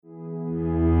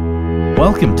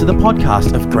Welcome to the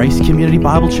podcast of Grace Community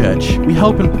Bible Church. We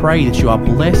hope and pray that you are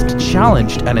blessed,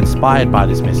 challenged, and inspired by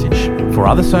this message. For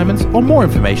other sermons or more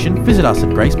information, visit us at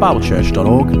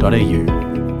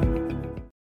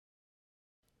gracebiblechurch.org.au.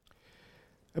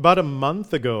 About a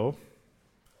month ago,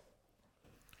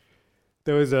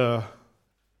 there was a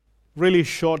really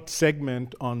short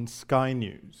segment on Sky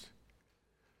News.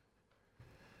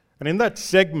 And in that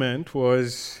segment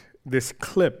was this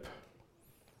clip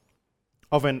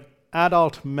of an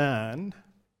adult man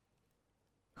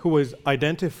who was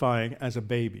identifying as a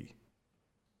baby.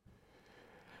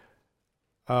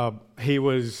 He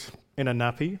was in a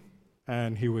nappy,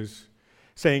 and he was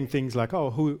saying things like, "Oh,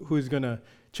 who's going to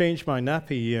change my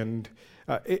nappy?" And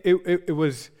it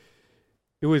was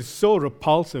so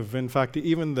repulsive. In fact,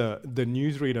 even the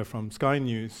newsreader from Sky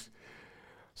News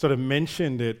sort of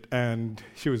mentioned it, and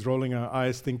she was rolling her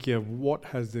eyes, thinking, "What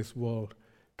has this world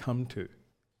come to?"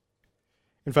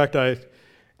 In fact, I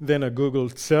then a Google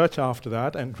search after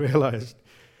that and realized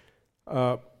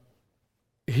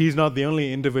he's not the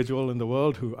only individual in the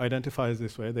world who identifies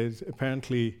this way. There's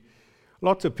apparently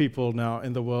lots of people now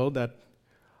in the world that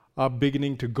are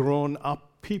beginning to grown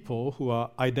up people who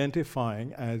are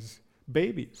identifying as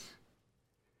babies.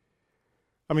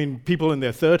 I mean, people in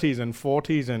their 30s and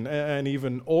 40s and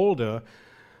even older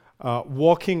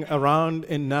walking around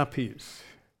in nappies,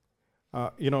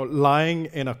 lying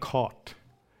in a cot,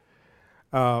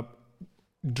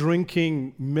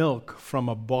 drinking milk from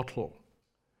a bottle,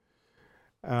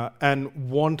 and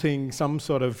wanting some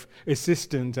sort of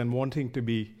assistance and wanting to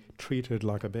be treated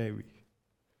like a baby.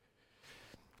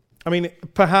 I mean,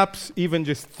 perhaps even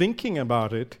just thinking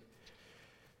about it,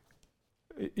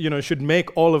 should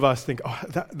make all of us think, "Oh,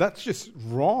 that's just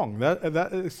wrong.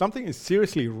 That something is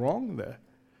seriously wrong there,"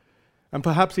 and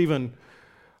perhaps even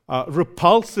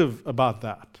repulsive about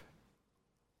that.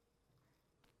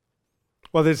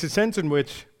 Well, there's a sense in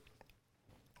which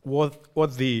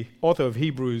what the author of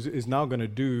Hebrews is now going to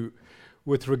do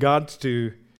with regards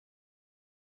to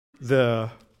the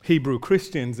Hebrew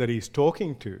Christians that he's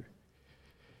talking to.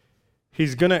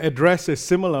 He's going to address a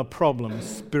similar problem,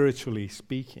 spiritually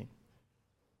speaking.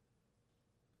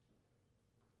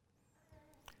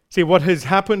 See, what has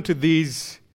happened to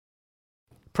these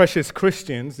precious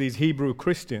Christians, these Hebrew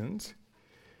Christians,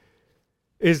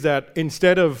 is that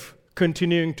instead of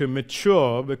continuing to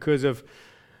mature because of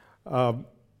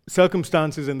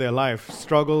circumstances in their life,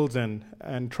 struggles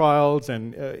and trials,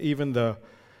 and even the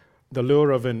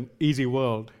lure of an easy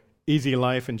world, easy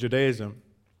life in Judaism,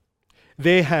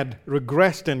 they had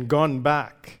regressed and gone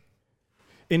back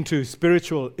into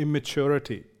spiritual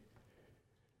immaturity.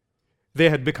 They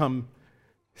had become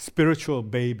spiritual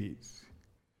babies.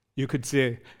 You could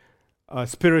say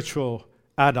spiritual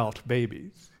adult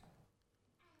babies.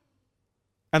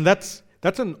 And that's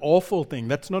an awful thing.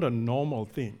 That's not a normal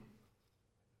thing.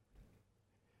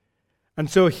 And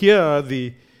so here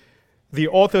the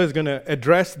author is going to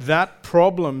address that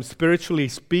problem, spiritually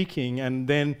speaking, and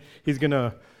then he's going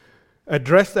to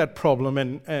address that problem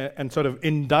and sort of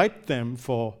indict them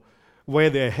for where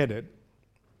they're headed,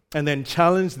 and then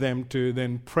challenge them to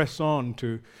then press on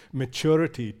to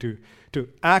maturity, to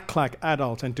act like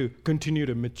adults and to continue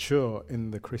to mature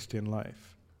in the Christian life.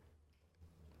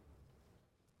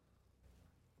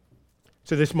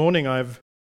 So this morning I've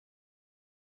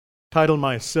titled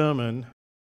my sermon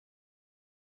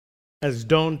as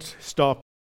 "Don't Stop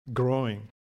Growing."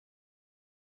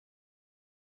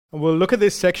 And we'll look at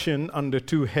this section under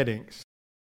two headings.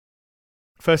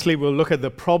 Firstly, we'll look at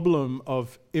the problem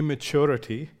of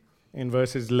immaturity in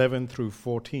verses 11 through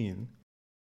 14.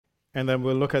 And then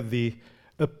we'll look at the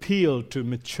appeal to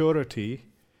maturity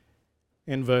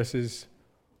in verses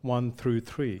 1 through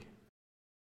 3.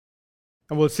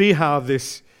 And we'll see how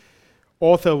this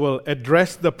author will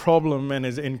address the problem and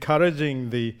is encouraging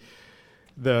the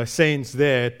saints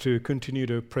there to continue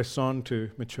to press on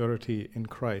to maturity in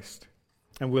Christ.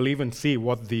 And we'll even see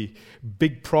what the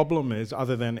big problem is,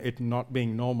 other than it not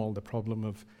being normal, the problem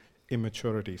of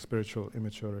immaturity, spiritual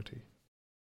immaturity.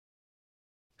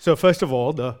 So first of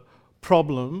all, the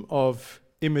problem of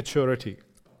immaturity.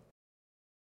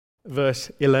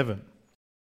 Verse 11.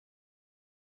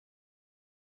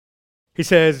 He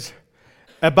says,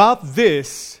 "About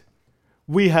this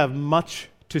we have much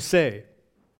to say."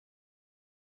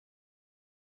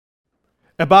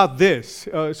 About this.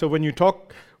 So when you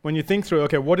think through,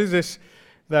 okay, what is this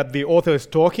that the author is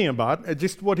talking about?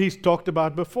 Just what he's talked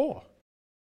about before.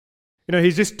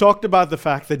 He's just talked about the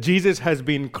fact that Jesus has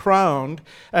been crowned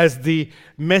as the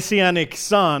Messianic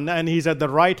Son, and he's at the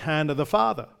right hand of the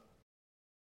Father.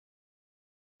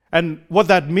 And what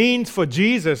that means for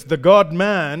Jesus, the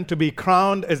God-man, to be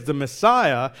crowned as the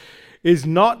Messiah is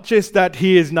not just that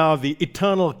he is now the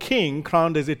eternal king,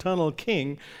 crowned as eternal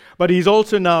king, but he's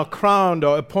also now crowned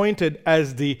or appointed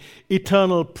as the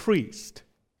eternal priest.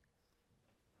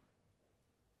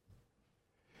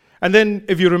 And then,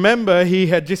 if you remember, he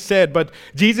had just said, but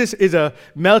Jesus is a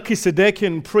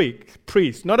Melchizedekian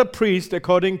priest, not a priest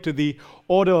according to the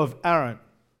order of Aaron.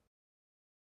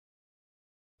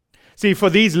 See,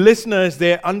 for these listeners,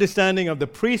 their understanding of the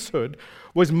priesthood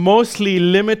was mostly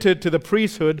limited to the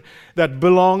priesthood that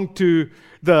belonged to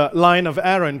the line of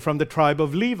Aaron from the tribe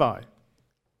of Levi.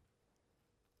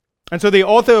 And so the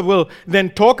author will then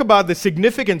talk about the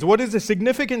significance. What is the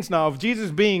significance now of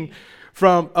Jesus being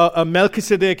from a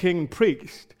Melchizedekian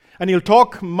priest? And he'll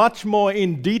talk much more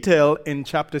in detail in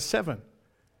chapter 7.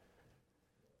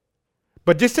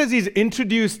 But just as he's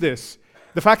introduced this,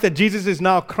 the fact that Jesus is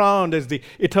now crowned as the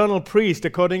eternal priest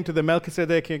according to the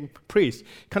Melchizedekian priest,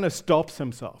 kind of stops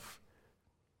himself.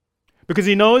 Because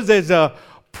he knows there's a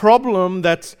problem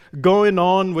that's going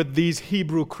on with these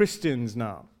Hebrew Christians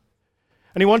now.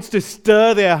 And he wants to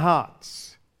stir their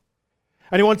hearts.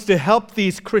 And he wants to help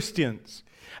these Christians.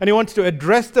 And he wants to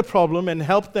address the problem and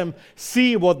help them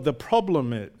see what the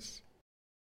problem is.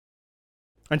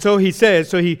 And so he says,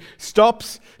 so he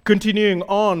stops continuing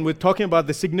on with talking about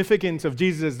the significance of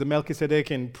Jesus as the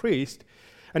Melchizedekian priest.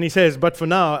 And he says, but for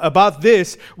now, about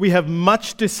this, we have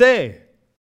much to say.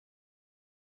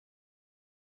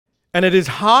 And it is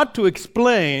hard to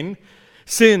explain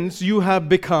since you have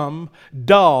become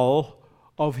dull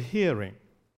of hearing.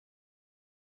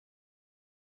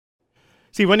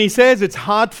 See, when he says it's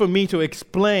hard for me to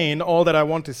explain all that I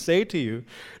want to say to you,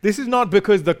 this is not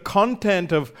because the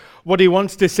content of what he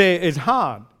wants to say is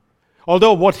hard.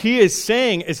 Although what he is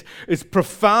saying is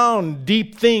profound,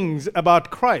 deep things about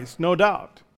Christ, no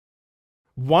doubt.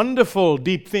 Wonderful,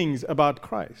 deep things about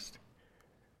Christ.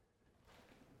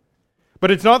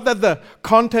 But it's not that the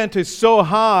content is so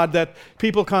hard that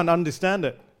people can't understand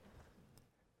it.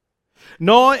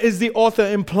 Nor is the author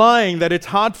implying that it's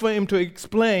hard for him to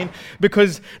explain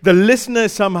because the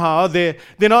listeners somehow, they're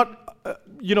not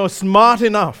smart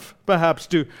enough perhaps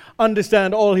to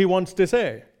understand all he wants to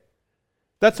say.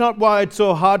 That's not why it's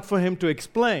so hard for him to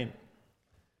explain.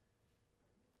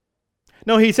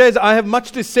 No, he says, I have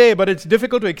much to say, but it's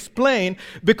difficult to explain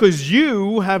because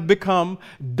you have become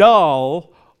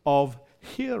dull of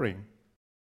hearing.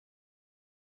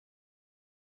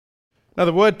 Now,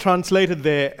 the word translated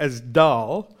there as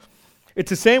dull, it's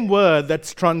the same word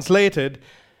that's translated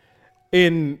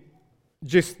in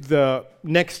just the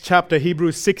next chapter,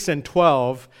 Hebrews 6 and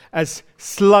 12, as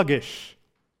sluggish.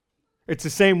 It's the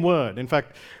same word. In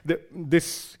fact,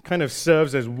 this kind of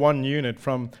serves as one unit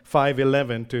from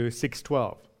 5:11 to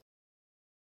 6:12.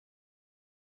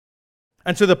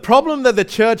 And so the problem that the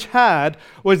church had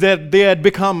was that they had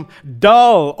become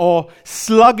dull or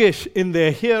sluggish in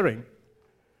their hearing.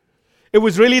 It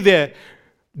was really their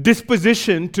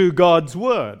disposition to God's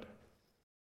word.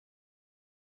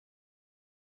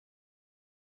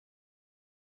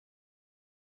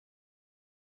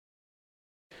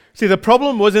 See, the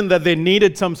problem wasn't that they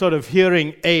needed some sort of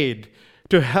hearing aid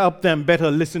to help them better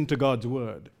listen to God's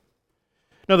word.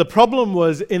 No, the problem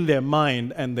was in their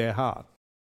mind and their heart.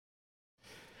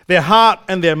 Their heart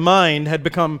and their mind had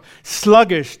become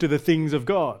sluggish to the things of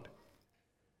God.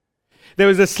 There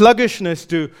was a sluggishness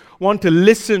to want to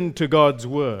listen to God's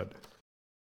word.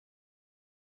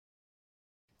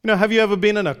 Have you ever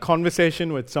been in a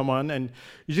conversation with someone and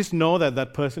you just know that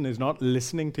that person is not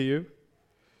listening to you?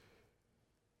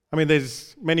 I mean,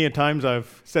 there's many a times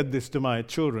I've said this to my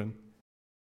children.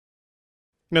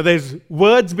 There's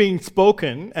words being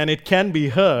spoken and it can be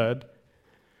heard,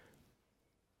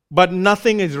 but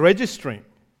nothing is registering.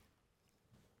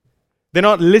 They're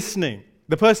not listening.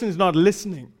 The person is not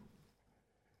listening.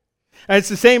 And it's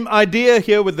the same idea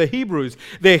here with the Hebrews.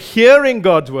 They're hearing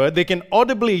God's word, they can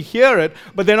audibly hear it,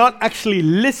 but they're not actually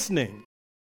listening.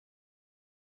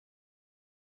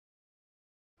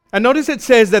 And notice it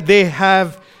says that they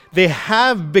have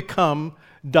become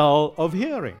dull of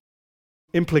hearing.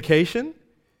 Implication?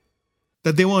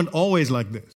 That they weren't always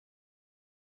like this.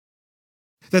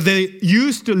 That they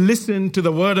used to listen to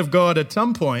the word of God at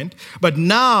some point, but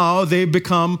now they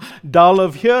become dull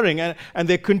of hearing, and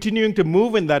they're continuing to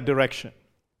move in that direction.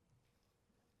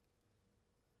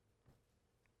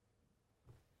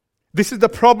 This is the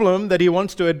problem that he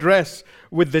wants to address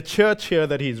with the church here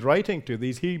that he's writing to,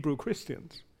 these Hebrew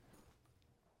Christians.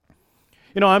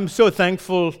 I'm so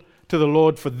thankful to the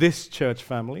Lord for this church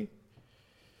family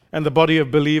and the body of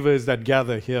believers that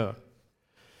gather here.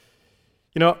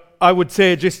 I would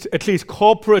say just at least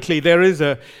corporately, there is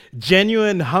a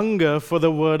genuine hunger for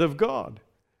the Word of God.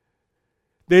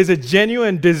 There's a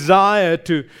genuine desire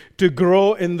to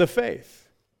grow in the faith.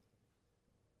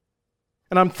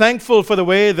 And I'm thankful for the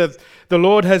way that the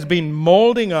Lord has been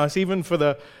molding us even for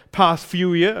the past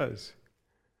few years.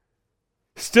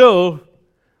 Still,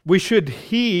 we should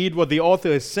heed what the author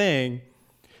is saying,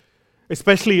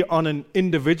 especially on an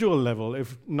individual level,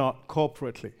 if not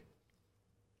corporately.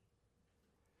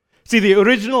 See, the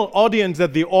original audience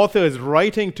that the author is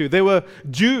writing to, they were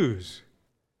Jews.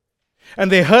 And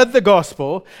they heard the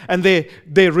gospel, and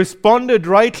they responded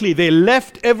rightly. They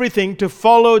left everything to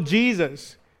follow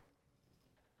Jesus.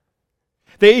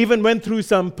 They even went through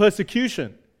some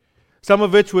persecution, some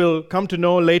of which we'll come to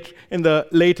know in the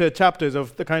later chapters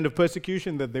of the kind of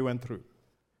persecution that they went through.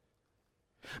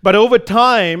 But over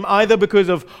time, either because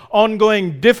of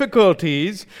ongoing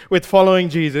difficulties with following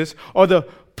Jesus or the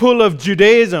pull of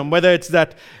Judaism, whether it's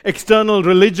that external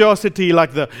religiosity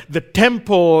like the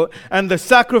temple and the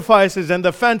sacrifices and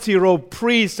the fancy robed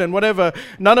priests and whatever,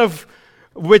 none of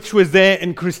which was there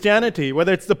in Christianity,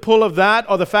 whether it's the pull of that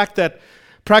or the fact that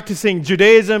practicing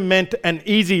Judaism meant an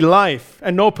easy life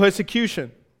and no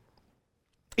persecution.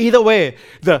 Either way,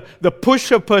 the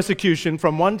push of persecution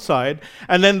from one side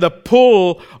and then the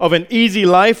pull of an easy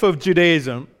life of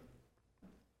Judaism,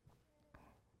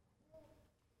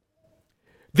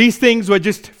 these things were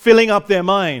just filling up their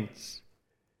minds.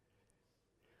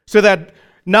 So that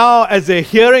now as they're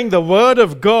hearing the Word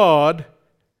of God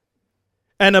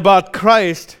and about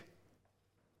Christ,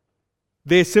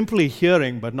 they're simply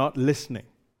hearing but not listening.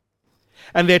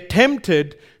 And they're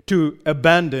tempted to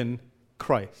abandon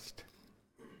Christ.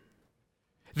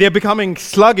 They're becoming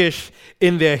sluggish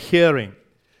in their hearing.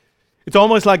 It's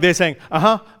almost like they're saying,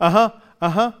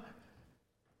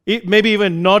 maybe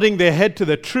even nodding their head to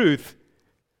the truth,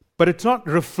 but it's not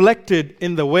reflected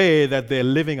in the way that they're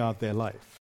living out their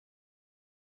life.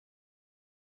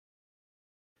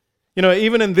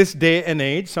 Even in this day and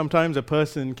age, sometimes a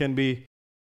person can be,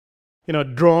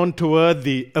 drawn toward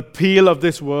the appeal of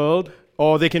this world,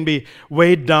 or they can be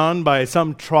weighed down by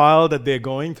some trial that they're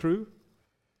going through.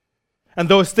 And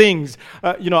those things,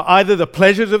 either the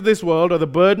pleasures of this world or the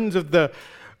burdens of the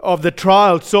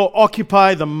trial so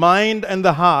occupy the mind and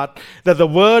the heart that the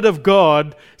Word of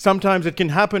God, sometimes it can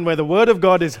happen where the Word of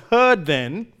God is heard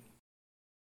then,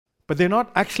 but they're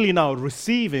not actually now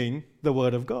receiving the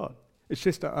Word of God. It's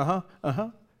just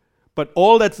But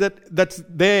all that's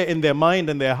there in their mind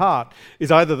and their heart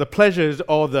is either the pleasures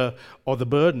or the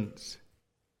burdens.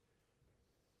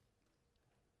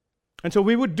 And so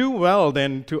we would do well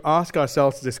then to ask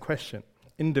ourselves this question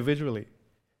individually.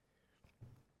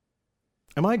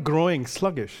 Am I growing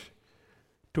sluggish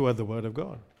toward the Word of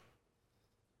God?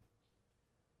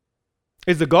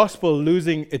 Is the gospel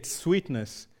losing its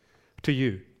sweetness to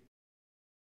you?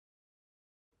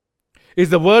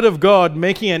 Is the Word of God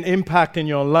making an impact in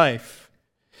your life,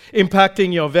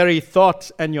 impacting your very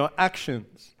thoughts and your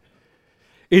actions?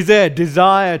 Is there a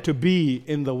desire to be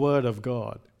in the Word of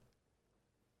God?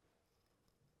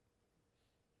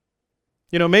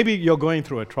 Maybe you're going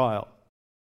through a trial.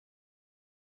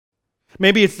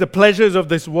 Maybe it's the pleasures of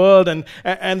this world and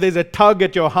there's a tug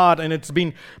at your heart and it's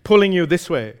been pulling you this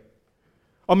way.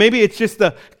 Or maybe it's just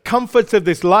the comforts of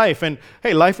this life and,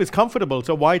 hey, life is comfortable,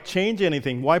 so why change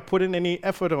anything? Why put in any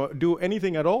effort or do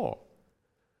anything at all?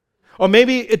 Or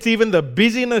maybe it's even the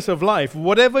busyness of life.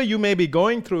 Whatever you may be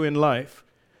going through in life,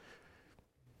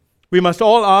 we must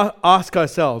all ask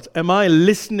ourselves, am I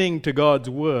listening to God's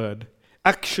Word,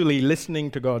 actually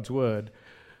listening to God's Word,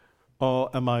 or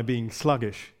am I being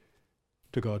sluggish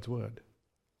to God's Word?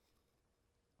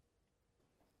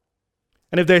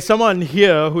 And if there's someone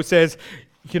here who says,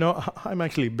 I'm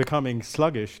actually becoming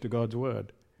sluggish to God's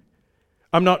Word,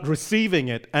 I'm not receiving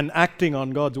it and acting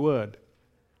on God's Word,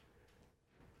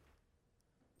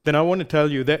 then I want to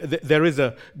tell you that there is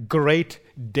a great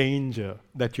danger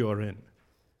that you're in.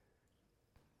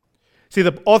 See,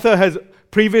 the author has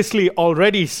previously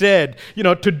already said,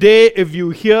 today if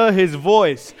you hear His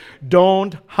voice,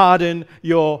 don't harden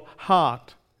your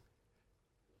heart.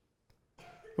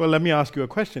 Well, let me ask you a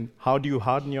question. How do you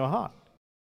harden your heart?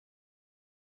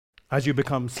 As you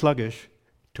become sluggish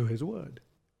to His Word.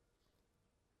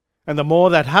 And the more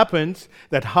that happens,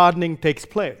 that hardening takes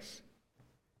place.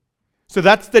 So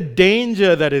that's the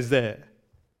danger that is there.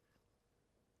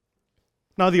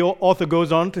 Now the author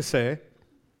goes on to say,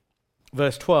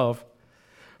 verse 12,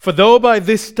 for though by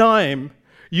this time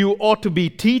you ought to be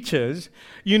teachers,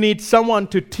 you need someone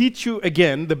to teach you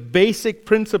again the basic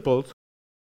principles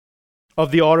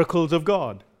of the oracles of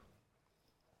God.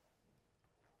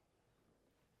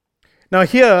 Now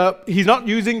here, he's not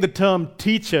using the term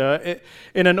teacher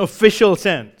in an official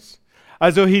sense,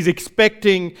 as though he's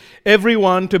expecting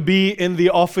everyone to be in the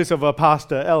office of a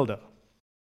pastor elder.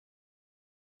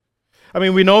 I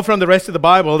mean, we know from the rest of the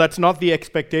Bible that's not the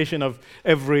expectation of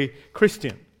every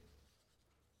Christian.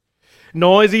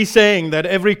 Nor is he saying that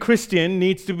every Christian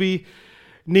needs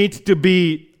to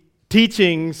be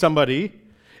teaching somebody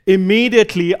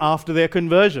immediately after their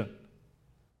conversion.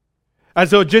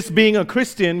 As though just being a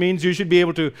Christian means you should be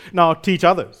able to now teach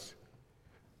others.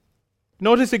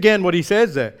 Notice again what he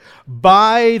says there.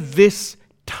 By this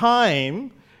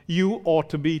time, you ought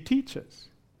to be teachers.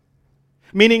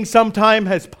 Meaning some time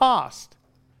has passed.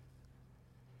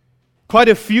 Quite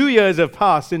a few years have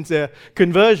passed since their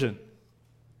conversion.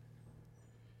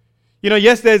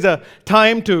 Yes, there's a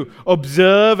time to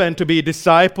observe and to be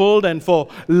discipled and for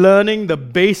learning the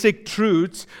basic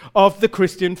truths of the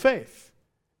Christian faith.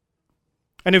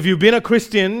 And if you've been a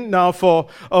Christian now for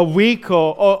a week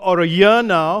or a year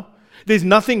now, there's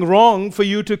nothing wrong for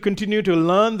you to continue to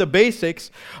learn the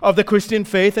basics of the Christian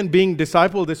faith and being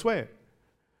discipled this way.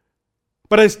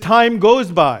 But as time goes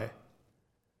by,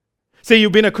 say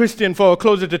you've been a Christian for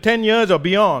closer to 10 years or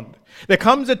beyond, there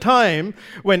comes a time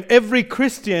when every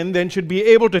Christian then should be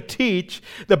able to teach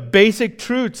the basic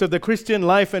truths of the Christian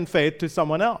life and faith to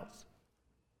someone else.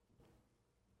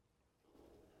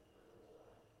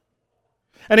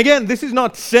 And again, this is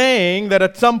not saying that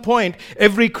at some point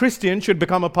every Christian should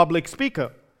become a public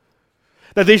speaker,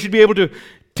 that they should be able to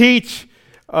teach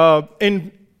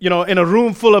in a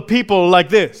room full of people like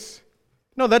this.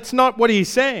 No, that's not what he's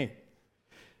saying.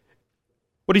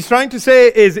 What he's trying to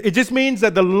say is it just means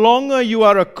that the longer you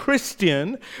are a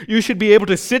Christian, you should be able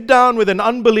to sit down with an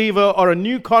unbeliever or a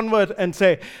new convert and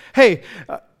say, hey,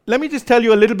 let me just tell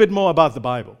you a little bit more about the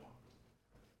Bible.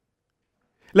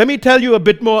 Let me tell you a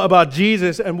bit more about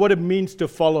Jesus and what it means to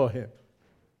follow him.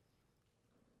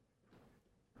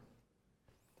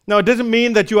 Now, it doesn't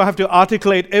mean that you have to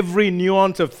articulate every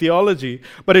nuance of theology,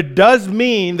 but it does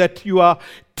mean that you are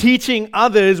teaching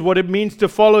others what it means to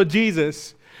follow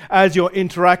Jesus as you're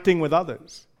interacting with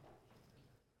others.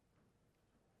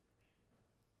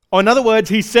 Or in other words,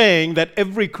 he's saying that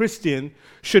every Christian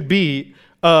should be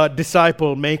a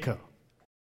disciple maker.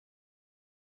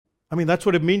 I mean, that's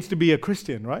what it means to be a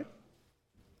Christian, right?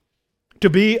 To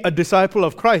be a disciple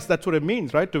of Christ, that's what it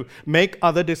means, right? To make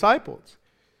other disciples.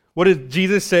 What does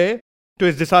Jesus say to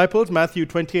his disciples? Matthew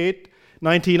 28,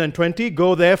 19 and 20.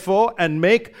 Go therefore and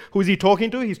make, who's he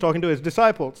talking to? He's talking to his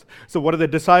disciples. So what are the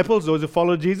disciples? Those who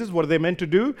follow Jesus. What are they meant to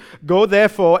do? Go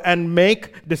therefore and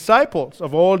make disciples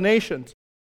of all nations,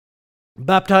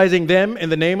 baptizing them in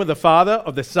the name of the Father,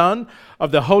 of the Son,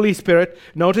 of the Holy Spirit.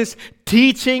 Notice,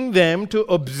 teaching them to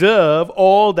observe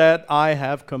all that I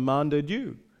have commanded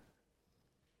you.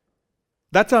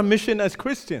 That's our mission as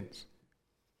Christians.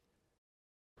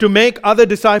 To make other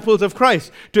disciples of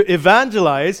Christ, to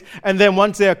evangelize, and then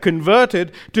once they are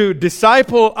converted, to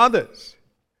disciple others.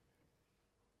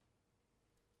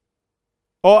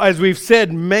 Or as we've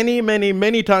said many, many,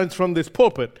 many times from this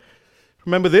pulpit,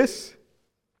 remember this?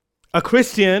 A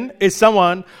Christian is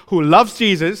someone who loves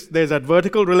Jesus, there's that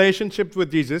vertical relationship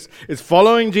with Jesus, is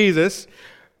following Jesus,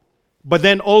 but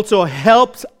then also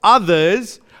helps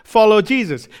others follow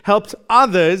Jesus, helps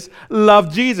others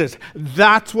love Jesus.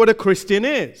 That's what a Christian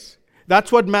is.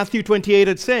 That's what Matthew 28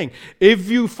 is saying. If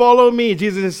you follow me,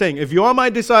 Jesus is saying, if you are my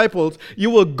disciples, you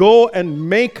will go and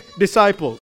make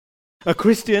disciples. A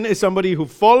Christian is somebody who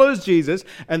follows Jesus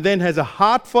and then has a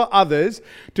heart for others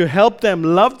to help them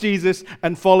love Jesus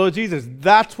and follow Jesus.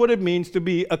 That's what it means to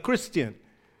be a Christian.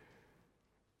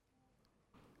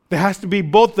 There has to be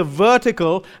both the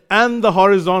vertical and the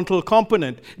horizontal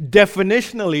component,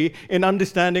 definitionally, in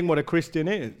understanding what a Christian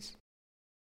is.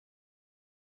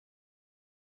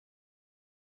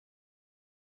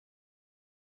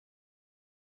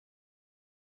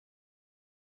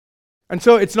 And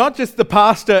so it's not just the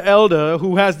pastor elder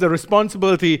who has the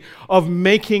responsibility of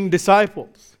making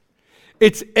disciples.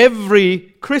 It's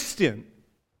every Christian.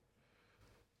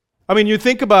 I mean, you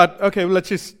think about, okay, let's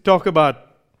just talk about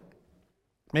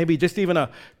maybe just even a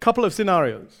couple of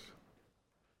scenarios.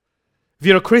 If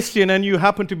you're a Christian and you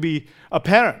happen to be a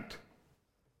parent,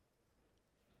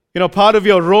 part of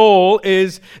your role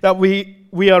is that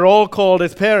we are all called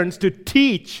as parents to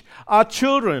teach our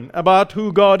children about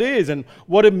who God is and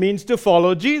what it means to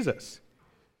follow Jesus.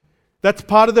 That's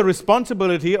part of the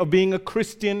responsibility of being a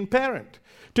Christian parent,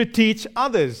 to teach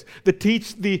others, to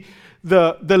teach the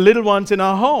little ones in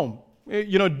our home.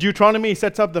 Deuteronomy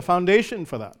sets up the foundation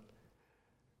for that.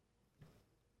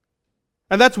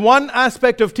 And that's one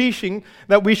aspect of teaching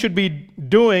that we should be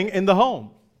doing in the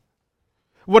home.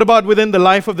 What about within the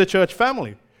life of the church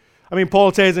family? I mean,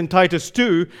 Paul says in Titus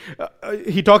 2,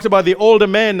 he talks about the older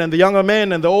men and the younger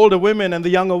men and the older women and the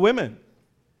younger women.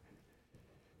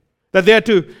 That they're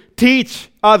to teach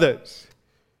others.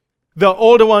 The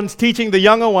older ones teaching the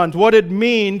younger ones what it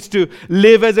means to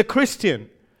live as a Christian.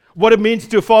 What it means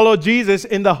to follow Jesus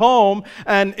in the home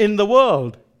and in the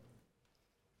world.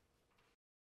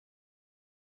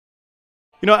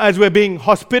 You know, as we're being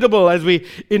hospitable, as we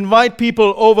invite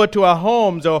people over to our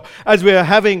homes, or as we're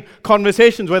having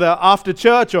conversations, whether after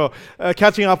church or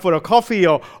catching up for a coffee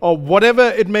or whatever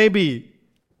it may be,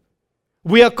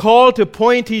 we are called to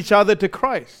point each other to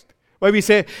Christ. Where we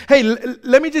say, hey,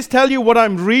 let me just tell you what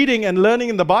I'm reading and learning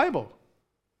in the Bible.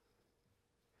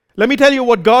 Let me tell you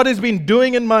what God has been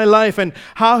doing in my life and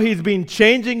how He's been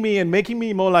changing me and making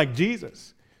me more like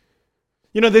Jesus.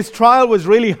 You know, this trial was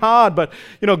really hard, but,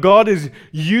 you know, God is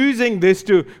using this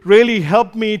to really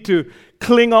help me to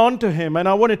cling on to Him, and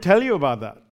I want to tell you about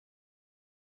that.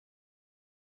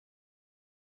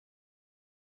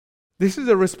 This is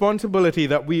a responsibility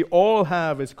that we all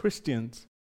have as Christians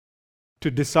to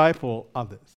disciple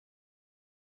others.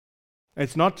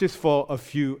 It's not just for a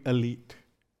few elite.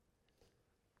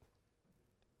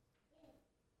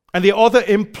 And the author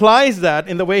implies that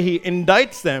in the way he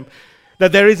indicts them,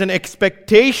 that there is an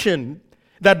expectation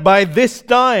that by this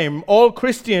time all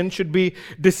Christians should be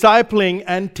discipling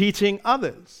and teaching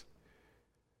others.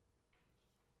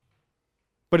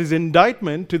 But his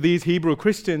indictment to these Hebrew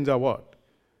Christians are what?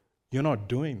 You're not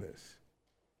doing this.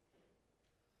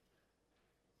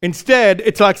 Instead,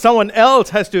 it's like someone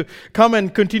else has to come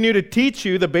and continue to teach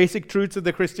you the basic truths of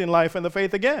the Christian life and the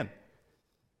faith again.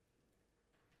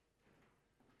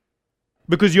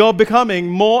 Because you're becoming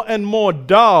more and more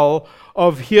dull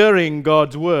of hearing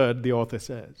God's word, the author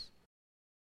says.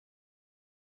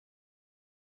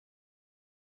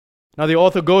 Now the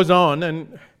author goes on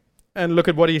and look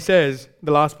at what he says,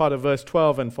 the last part of verse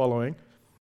 12 and following.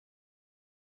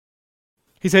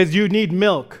 He says, you need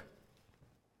milk,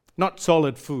 not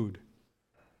solid food.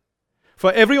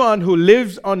 For everyone who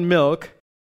lives on milk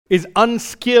is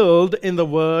unskilled in the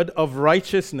word of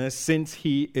righteousness since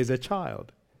he is a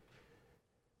child.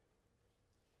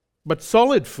 But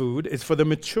solid food is for the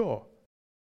mature,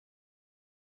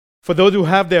 for those who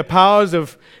have their powers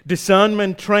of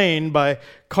discernment trained by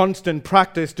constant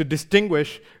practice to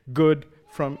distinguish good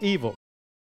from evil.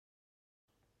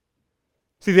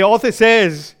 See, the author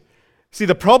says,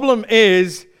 the problem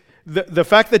is the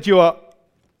fact that you are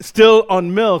still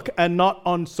on milk and not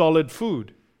on solid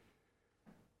food.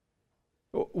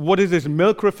 What is this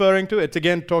milk referring to? It's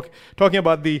again talking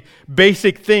about the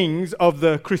basic things of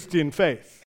the Christian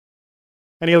faith.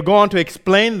 And he'll go on to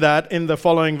explain that in the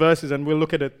following verses, and we'll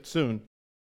look at it soon.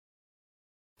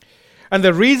 And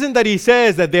the reason that he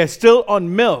says that they're still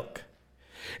on milk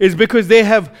is because they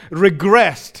have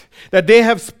regressed, that they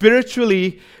have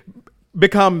spiritually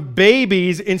become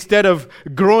babies instead of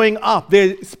growing up.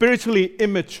 They're spiritually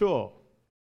immature.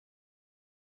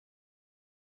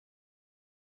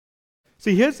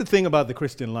 See, here's the thing about the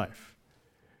Christian life.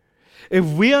 If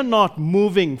we are not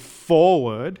moving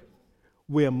forward,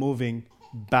 we are moving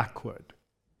backward.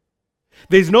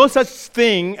 There's no such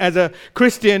thing as a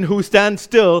Christian who stands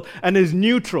still and is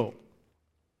neutral.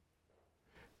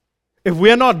 If we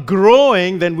are not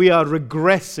growing, then we are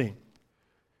regressing.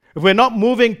 If we're not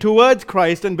moving towards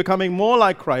Christ and becoming more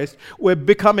like Christ, we're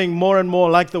becoming more and more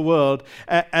like the world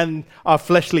and our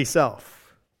fleshly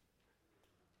self.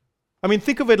 I mean,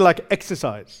 think of it like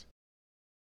exercise.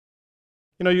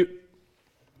 You know,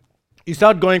 you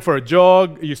start going for a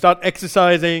jog, you start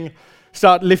exercising,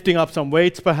 start lifting up some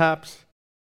weights perhaps,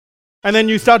 and then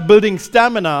you start building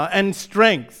stamina and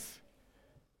strength,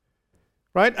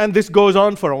 right? And this goes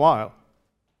on for a while.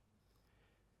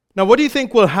 Now, what do you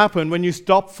think will happen when you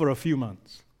stop for a few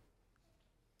months?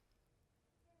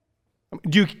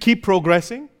 Do you keep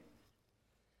progressing?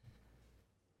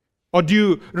 Or do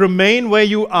you remain where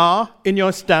you are in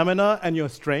your stamina and your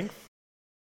strength?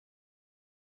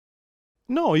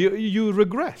 No, you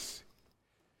regress.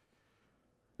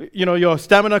 You know, your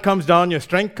stamina comes down, your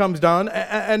strength comes down,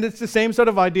 and it's the same sort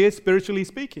of idea spiritually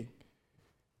speaking.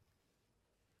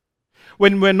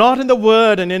 When we're not in the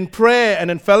Word and in prayer and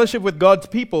in fellowship with God's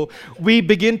people, we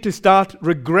begin to start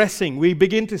regressing. We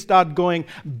begin to start going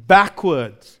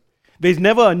backwards. There's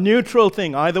never a neutral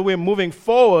thing. Either we're moving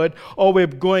forward or we're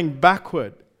going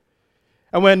backward.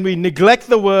 And when we neglect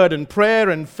the Word and prayer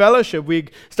and fellowship, we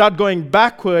start going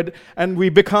backward and we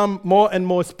become more and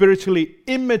more spiritually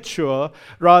immature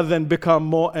rather than become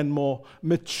more and more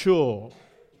mature.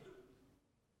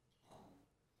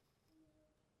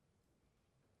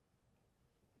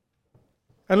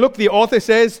 And look, the author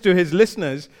says to his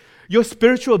listeners, you're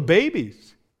spiritual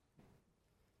babies.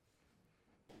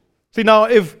 See, now,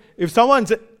 if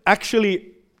someone's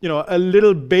actually, a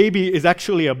little baby is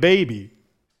actually a baby,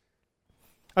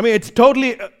 I mean, it's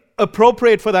totally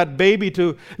appropriate for that baby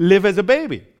to live as a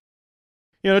baby.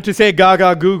 To say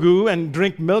gaga goo goo and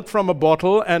drink milk from a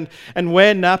bottle and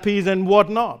wear nappies and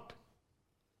whatnot.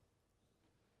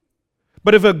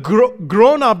 But if a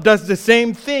grown-up does the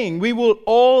same thing, we will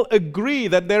all agree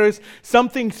that there is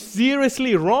something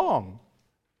seriously wrong.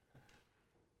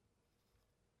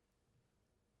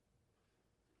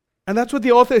 And that's what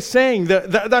the author is saying.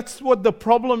 That's what the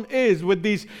problem is with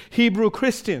these Hebrew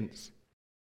Christians.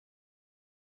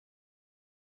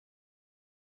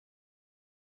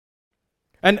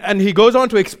 And he goes on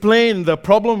to explain the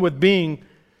problem with being,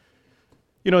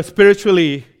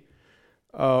 spiritually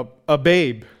a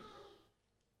babe.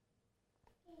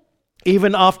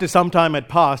 Even after some time had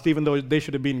passed, even though they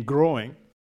should have been growing.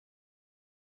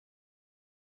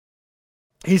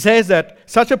 He says that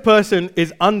such a person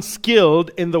is unskilled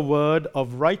in the word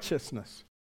of righteousness.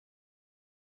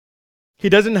 He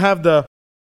doesn't have the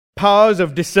powers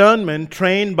of discernment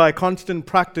trained by constant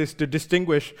practice to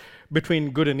distinguish between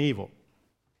good and evil.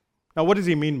 Now, what does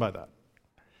he mean by that?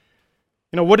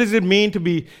 What does it mean to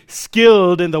be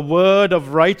skilled in the word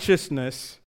of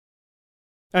righteousness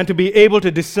and to be able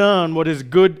to discern what is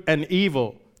good and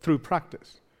evil through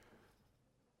practice?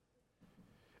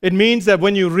 It means that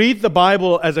when you read the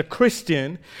Bible as a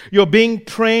Christian, you're being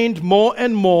trained more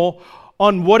and more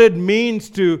on what it means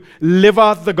to live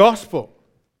out the gospel.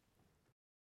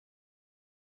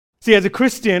 See, as a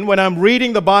Christian, when I'm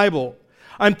reading the Bible,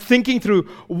 I'm thinking through,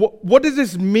 what does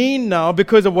this mean now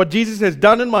because of what Jesus has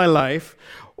done in my life,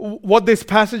 what this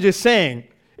passage is saying,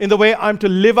 in the way I'm to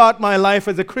live out my life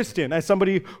as a Christian, as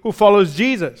somebody who follows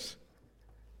Jesus.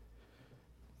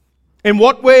 In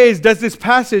what ways does this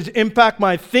passage impact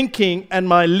my thinking and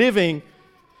my living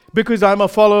because I'm a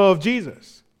follower of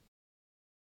Jesus?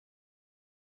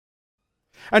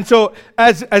 And so,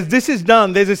 as this is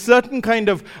done, there's a certain kind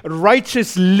of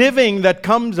righteous living that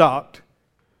comes out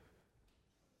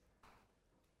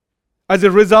as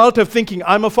a result of thinking,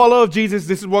 I'm a follower of Jesus,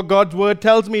 this is what God's word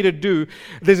tells me to do.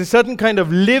 There's a certain kind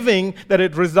of living that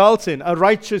it results in, a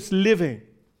righteous living.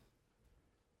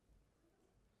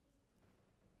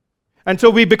 And so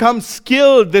we become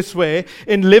skilled this way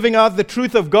in living out the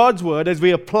truth of God's word as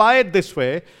we apply it this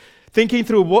way, thinking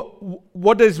through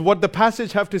what does what the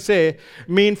passage have to say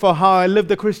mean for how I live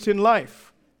the Christian life.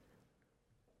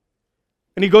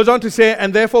 And he goes on to say,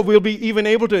 and therefore we'll be even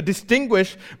able to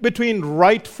distinguish between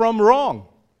right from wrong.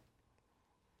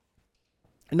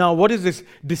 Now, what is this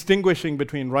distinguishing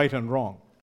between right and wrong?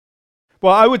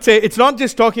 Well, I would say it's not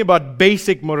just talking about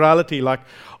basic morality, like,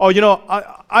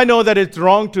 I know that it's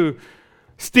wrong to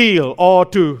steal or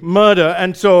to murder,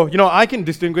 and so, I can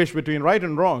distinguish between right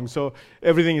and wrong, so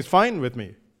everything is fine with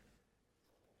me.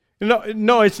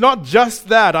 No, it's not just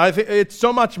that. I think it's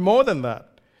so much more than that.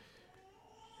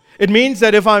 It means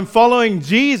that if I'm following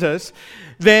Jesus,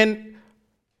 then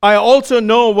I also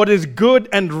know what is good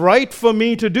and right for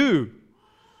me to do.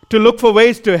 To look for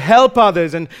ways to help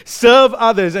others and serve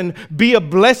others and be a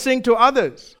blessing to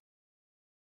others.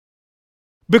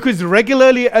 Because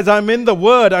regularly as I'm in the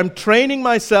Word, I'm training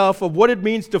myself of what it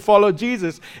means to follow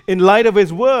Jesus in light of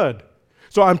His Word.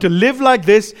 So I'm to live like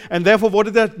this, and therefore what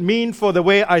does that mean for the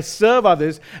way I serve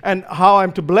others and how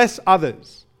I'm to bless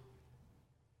others?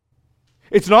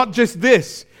 It's not just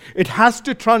this. It has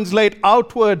to translate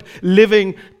outward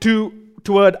living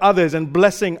toward others and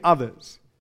blessing others.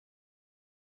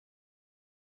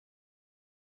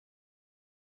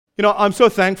 I'm so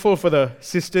thankful for the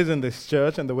sisters in this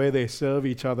church and the way they serve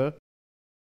each other.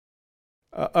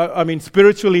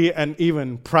 Spiritually and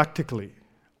even practically.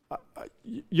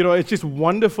 It's just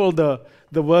wonderful the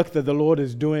work that the Lord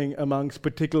is doing amongst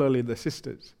particularly the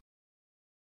sisters.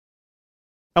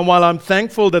 And while I'm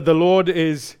thankful that the Lord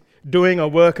is doing a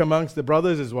work amongst the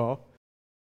brothers as well,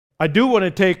 I do want to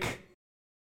take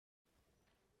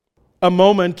a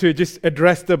moment to just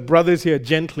address the brothers here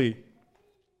gently.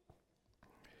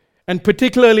 And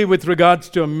particularly with regards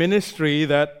to a ministry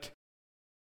that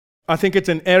I think it's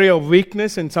an area of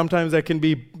weakness, and sometimes there can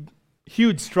be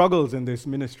huge struggles in this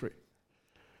ministry.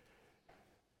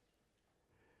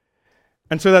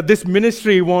 And so that this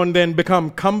ministry won't then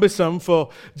become cumbersome for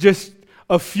just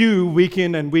a few week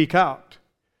in and week out.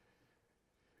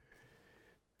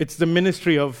 It's the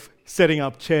ministry of setting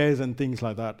up chairs and things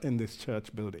like that in this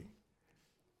church building.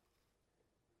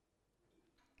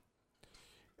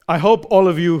 I hope all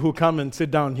of you who come and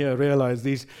sit down here realize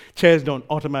these chairs don't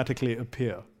automatically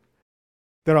appear.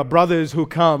 There are brothers who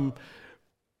come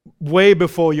way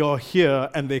before you're here,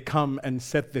 and they come and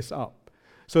set this up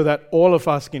so that all of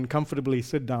us can comfortably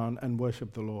sit down and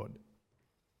worship the Lord.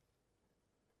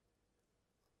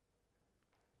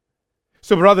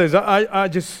 So brothers, I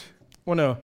just want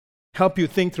to help you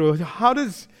think through, how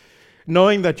does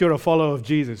knowing that you're a follower of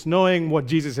Jesus, knowing what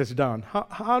Jesus has done,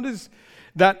 how does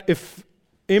that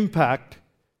impact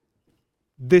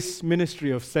this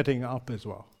ministry of setting up as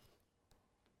well?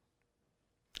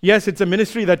 Yes, it's a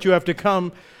ministry that you have to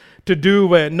come to do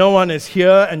where no one is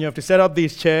here and you have to set up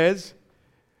these chairs.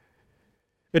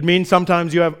 It means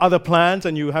sometimes you have other plans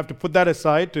and you have to put that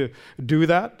aside to do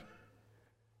that.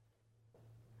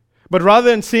 But rather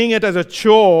than seeing it as a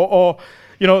chore or,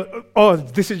 oh,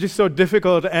 this is just so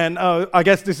difficult and I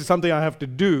guess this is something I have to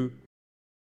do,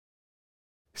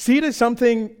 see it as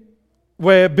something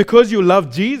where because you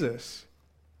love Jesus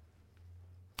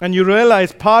and you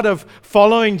realize part of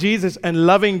following Jesus and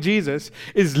loving Jesus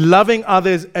is loving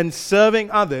others and serving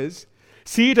others,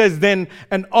 see it as then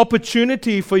an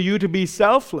opportunity for you to be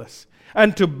selfless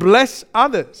and to bless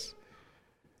others.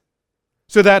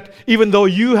 So that even though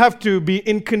you have to be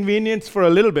inconvenienced for a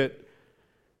little bit,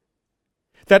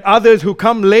 that others who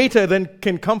come later then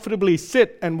can comfortably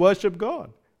sit and worship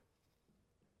God.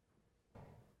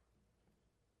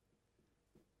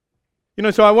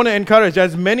 So I want to encourage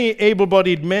as many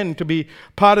able-bodied men to be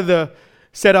part of the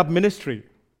set-up ministry.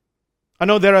 I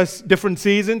know there are different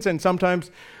seasons and sometimes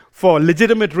for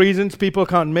legitimate reasons people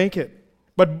can't make it.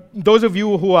 But those of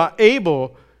you who are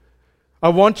able, I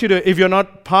want you to, if you're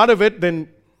not part of it, then,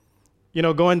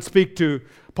 go and speak to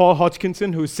Paul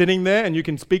Hodgkinson, who's sitting there, and you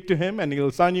can speak to him, and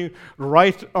he'll sign you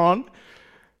right on.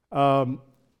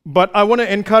 But I want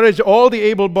to encourage all the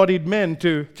able-bodied men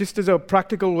to, just as a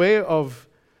practical way of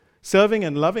serving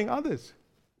and loving others.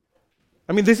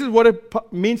 I mean, this is what it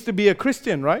means to be a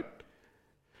Christian, right?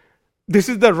 This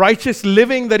is the righteous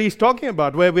living that he's talking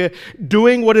about, where we're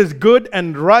doing what is good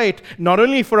and right, not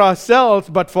only for ourselves,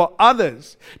 but for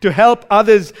others, to help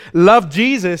others love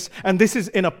Jesus, and this is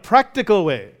in a practical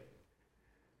way.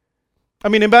 I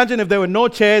mean, imagine if there were no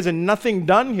chairs and nothing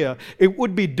done here, it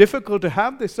would be difficult to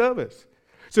have this service.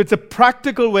 So it's a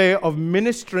practical way of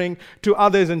ministering to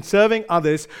others and serving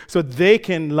others so they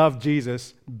can love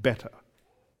Jesus better.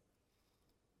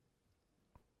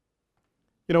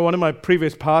 One of my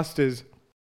previous pastors,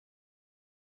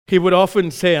 he would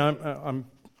often say,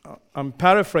 I'm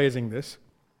paraphrasing this,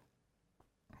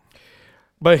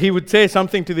 but he would say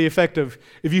something to the effect of,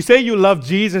 if you say you love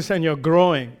Jesus and you're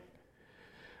growing,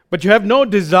 but you have no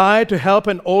desire to help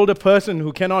an older person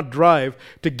who cannot drive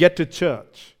to get to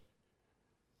church,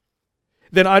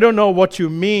 then I don't know what you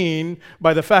mean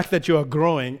by the fact that you are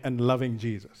growing and loving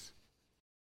Jesus.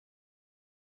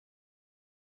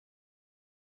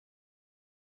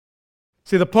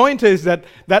 See, the point is that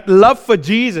love for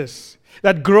Jesus,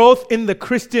 that growth in the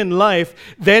Christian life,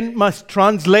 then must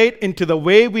translate into the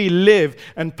way we live.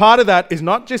 And part of that is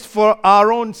not just for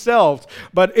our own selves,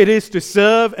 but it is to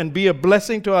serve and be a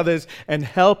blessing to others and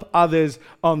help others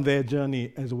on their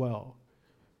journey as well.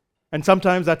 And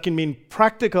sometimes that can mean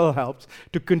practical helps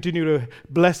to continue to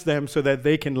bless them so that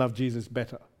they can love Jesus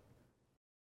better.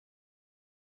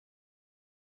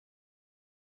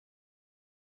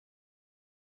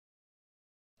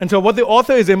 And so what the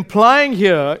author is implying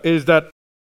here is that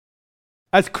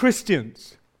as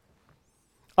Christians,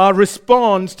 our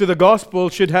response to the gospel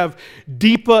should have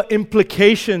deeper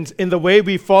implications in the way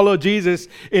we follow Jesus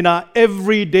in our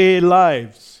everyday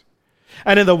lives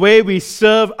and in the way we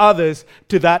serve others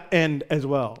to that end as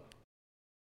well.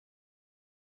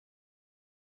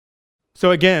 So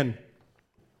again,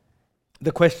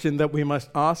 the question that we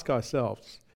must ask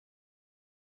ourselves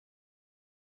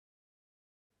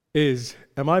is,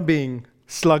 am I being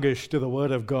sluggish to the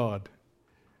Word of God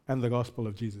and the gospel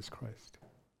of Jesus Christ?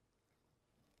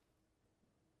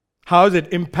 How is it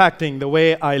impacting the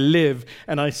way I live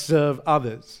and I serve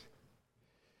others?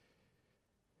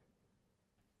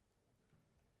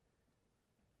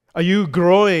 Are you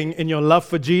growing in your love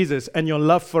for Jesus and your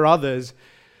love for others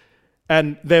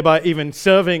and thereby even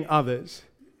serving others?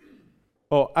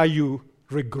 Or are you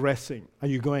regressing? Are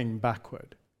you going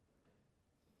backward?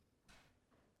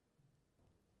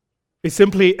 Is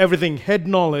simply everything head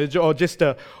knowledge or just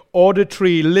a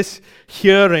auditory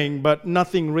hearing but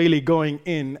nothing really going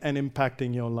in and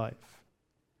impacting your life?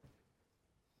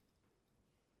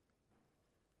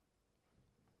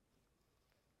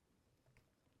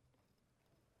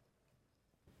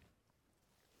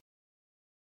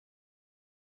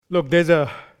 Look, the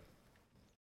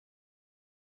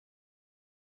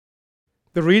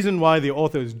reason why the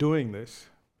author is doing this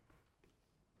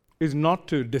is not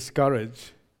to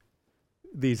discourage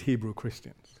these Hebrew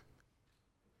Christians.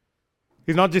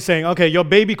 He's not just saying, okay, you're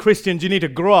baby Christians, you need to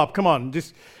grow up. Come on,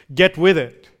 just get with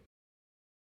it.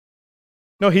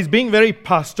 No, he's being very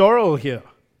pastoral here.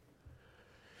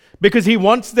 Because he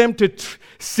wants them to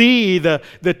see the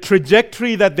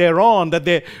trajectory that they're on, that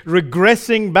they're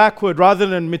regressing backward rather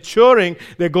than maturing,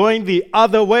 they're going the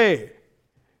other way.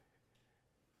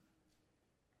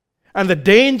 And the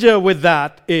danger with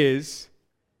that is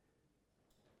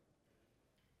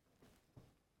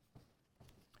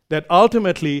that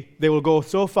ultimately they will go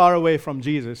so far away from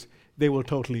Jesus, they will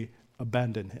totally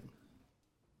abandon him.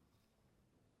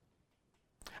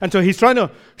 And so he's trying to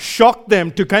shock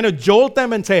them, to kind of jolt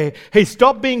them and say, hey,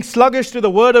 stop being sluggish to the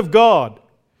Word of God.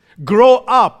 Grow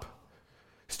up.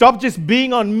 Stop just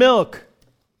being on milk.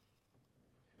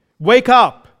 Wake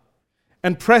up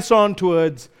and press on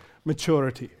towards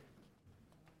maturity.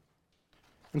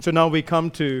 And so now we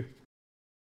come to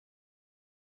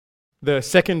the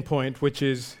second point, which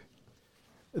is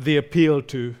the appeal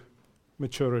to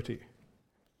maturity.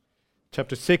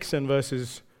 Chapter 6 and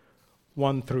verses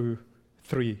 1 through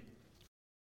 3.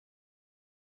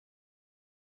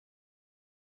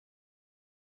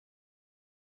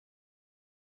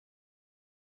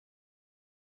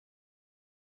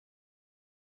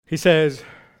 He says,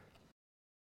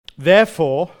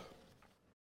 therefore,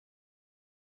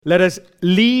 let us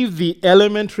leave the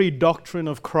elementary doctrine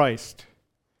of Christ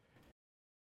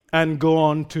and go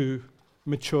on to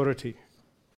maturity.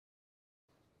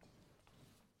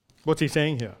 What's he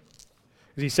saying here?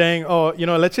 Is he saying,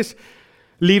 let's just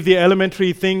leave the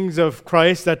elementary things of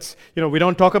Christ, that's, we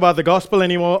don't talk about the gospel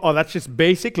anymore, or that's just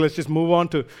basic, let's just move on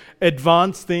to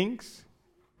advanced things?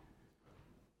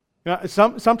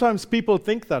 Sometimes people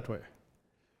think that way.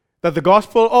 That the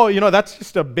gospel, that's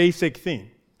just a basic thing.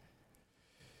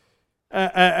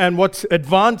 And what's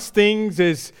advanced things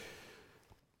is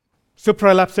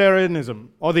supralapsarianism,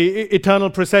 or the eternal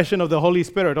procession of the Holy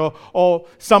Spirit, or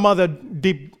some other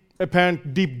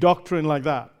apparent deep doctrine like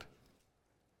that.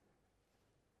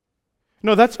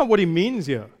 No, that's not what he means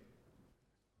here.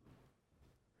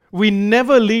 We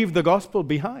never leave the gospel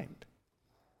behind.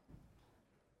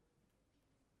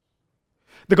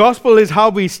 The gospel is how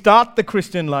we start the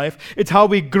Christian life. It's how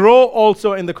we grow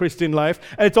also in the Christian life.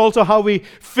 And it's also how we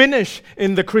finish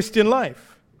in the Christian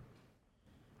life.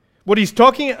 What he's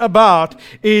talking about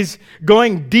is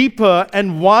going deeper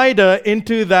and wider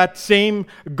into that same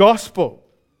gospel.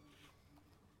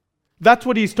 That's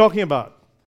what he's talking about.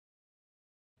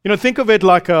 Think of it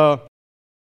like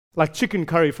chicken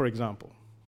curry, for example.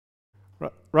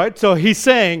 Right? So he's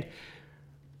saying,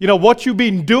 what you've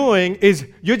been doing is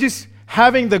you're just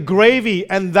having the gravy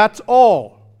and that's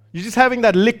all. You're just having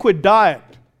that liquid diet.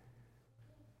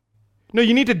 No,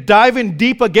 you need to dive in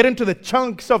deeper, get into the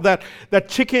chunks of that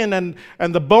chicken and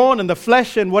the bone and the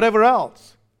flesh and whatever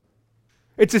else.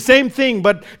 It's the same thing,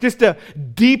 but just a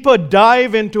deeper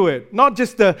dive into it, not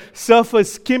just the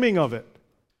surface skimming of it.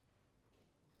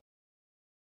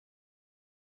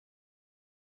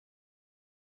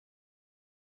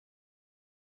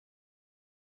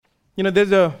 When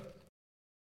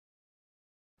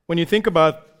you think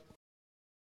about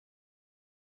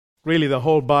really the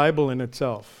whole Bible in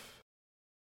itself,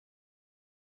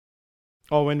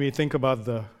 or when we think about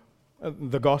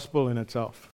the gospel in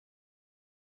itself,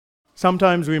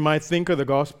 sometimes we might think of the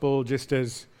gospel just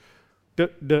as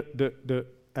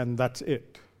and that's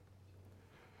it.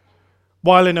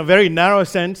 While in a very narrow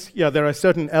sense, there are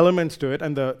certain elements to it,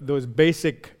 and those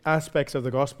basic aspects of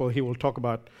the gospel he will talk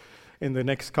about in the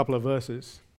next couple of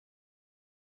verses.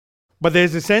 But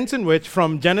there's a sense in which,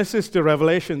 from Genesis to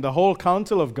Revelation, the whole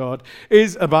counsel of God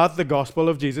is about the gospel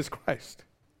of Jesus Christ.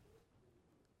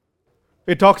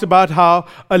 It talks about how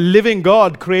a living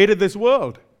God created this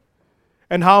world,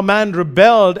 and how man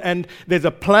rebelled, and there's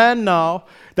a plan now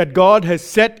that God has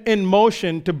set in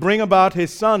motion to bring about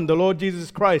His Son, the Lord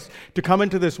Jesus Christ, to come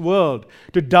into this world,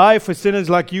 to die for sinners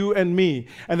like you and me.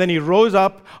 And then He rose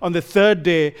up on the third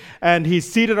day, and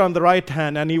He's seated on the right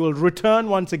hand, and He will return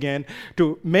once again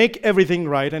to make everything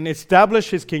right and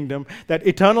establish His kingdom, that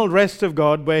eternal rest of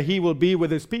God where He will be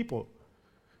with His people.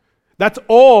 That's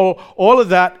all of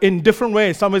that in different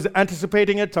ways. Some is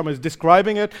anticipating it, some is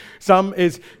describing it, some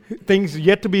is things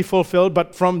yet to be fulfilled.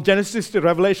 But from Genesis to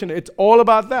Revelation, it's all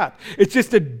about that. It's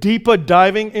just a deeper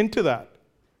diving into that.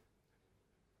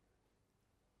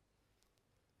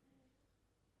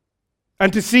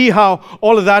 And to see how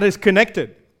all of that is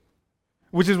connected.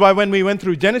 Which is why when we went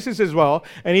through Genesis as well,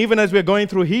 and even as we're going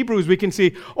through Hebrews, we can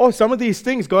see, some of these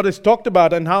things God has talked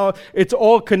about and how it's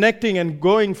all connecting and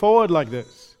going forward like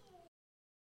this.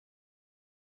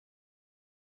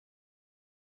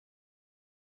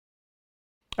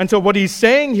 And so what he's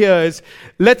saying here is,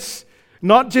 let's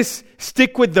Not just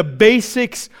stick with the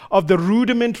basics of the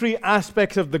rudimentary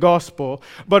aspects of the gospel,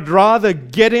 but rather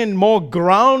get in more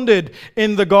grounded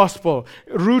in the gospel,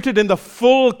 rooted in the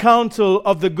full counsel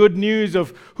of the good news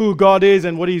of who God is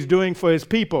and what He's doing for His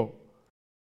people.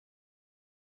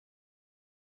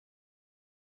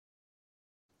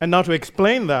 And now to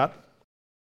explain that,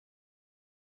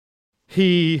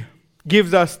 he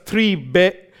gives us three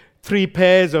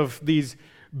pairs of these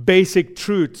basic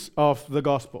truths of the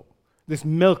gospel. This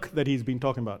milk that he's been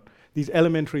talking about, these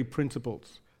elementary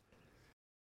principles.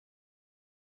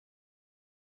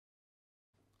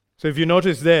 So if you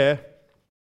notice there,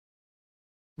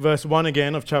 verse 1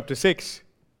 again of chapter 6,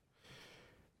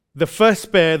 the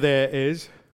first pair there is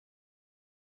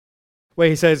where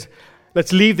he says,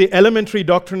 let's leave the elementary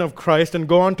doctrine of Christ and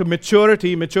go on to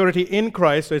maturity in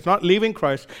Christ. So it's not leaving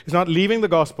Christ, it's not leaving the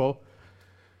gospel.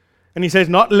 And he says,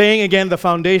 not laying again the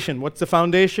foundation. What's the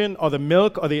foundation or the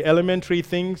milk or the elementary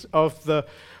things of the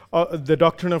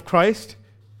doctrine of Christ?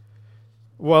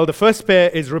 Well, the first pair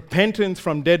is repentance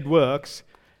from dead works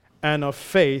and of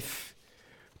faith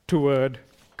toward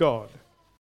God.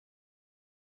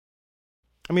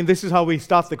 I mean, this is how we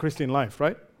start the Christian life,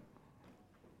 right?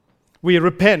 We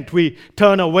repent, we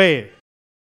turn away.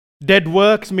 Dead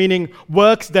works meaning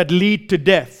works that lead to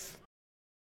death.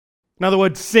 In other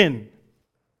words, sin.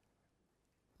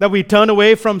 That we turn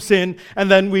away from sin and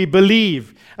then we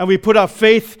believe and we put our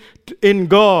faith in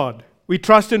God. We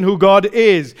trust in who God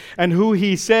is and who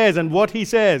He says and what He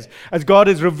says as God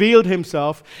has revealed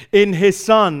Himself in His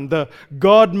Son, the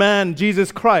God-man,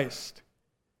 Jesus Christ,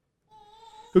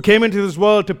 who came into this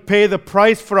world to pay the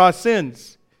price for our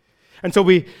sins. And so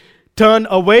we turn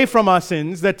away from our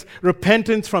sins, that's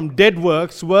repentance from dead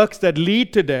works, works that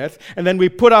lead to death, and then we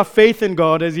put our faith in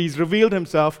God as He's revealed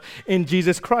Himself in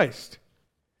Jesus Christ.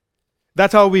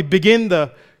 That's how we begin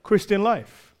the Christian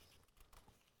life.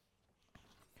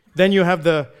 Then you have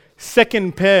the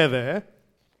second pair there.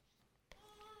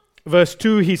 Verse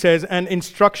 2, he says, an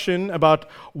instruction about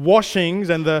washings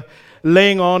and the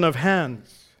laying on of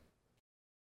hands.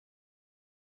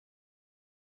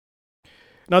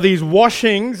 Now these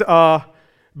washings are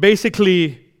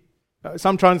basically,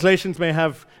 some translations may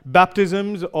have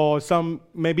baptisms, or some,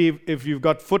 maybe if you've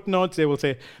got footnotes, they will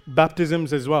say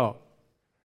baptisms as well.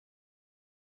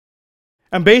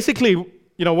 And basically,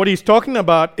 what he's talking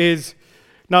about is,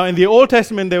 now in the Old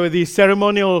Testament, there were these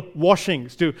ceremonial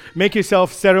washings to make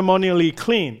yourself ceremonially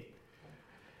clean.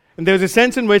 And there's a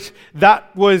sense in which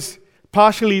that was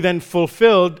partially then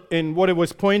fulfilled in what it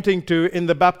was pointing to in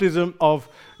the baptism of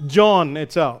John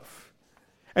itself.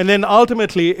 And then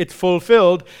ultimately, it's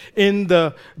fulfilled in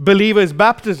the believer's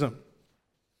baptism.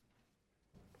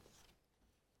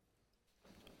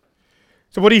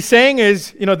 So what he's saying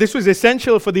is, this was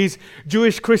essential for these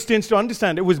Jewish Christians to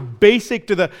understand. It was basic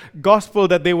to the gospel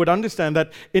that they would understand,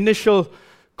 that initial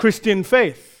Christian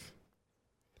faith.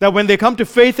 That when they come to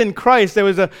faith in Christ, there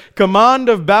was a command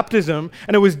of baptism,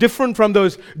 and it was different from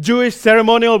those Jewish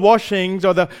ceremonial washings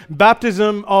or the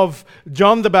baptism of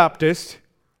John the Baptist.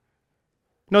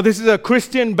 No, this is a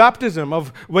Christian baptism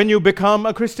of when you become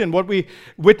a Christian, what we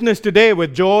witness today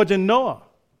with George and Noah.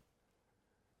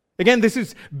 Again, this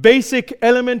is basic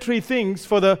elementary things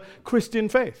for the Christian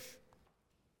faith.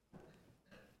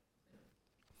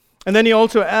 And then he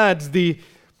also adds the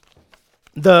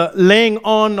laying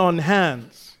on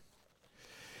hands.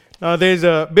 Now there's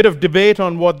a bit of debate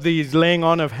on what these laying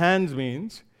on of hands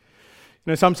means.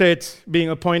 Some say it's being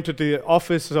appointed to the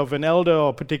office of an elder,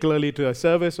 or particularly to a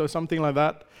service or something like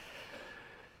that.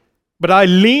 But I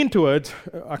lean towards,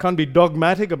 I can't be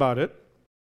dogmatic about it,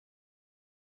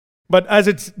 but as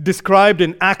it's described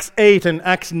in Acts 8 and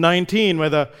Acts 19,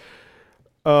 where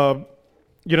the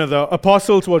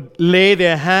apostles would lay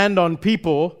their hand on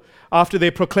people after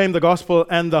they proclaimed the gospel,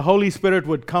 and the Holy Spirit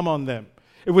would come on them.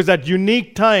 It was that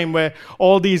unique time where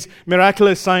all these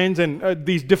miraculous signs and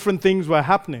these different things were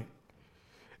happening.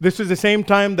 This was the same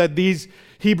time that these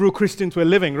Hebrew Christians were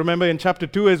living. Remember in chapter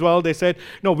 2 as well, they said,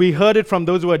 no, we heard it from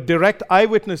those who were direct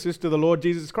eyewitnesses to the Lord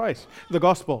Jesus Christ, the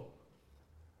gospel.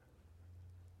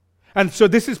 And so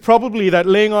this is probably that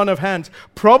laying on of hands,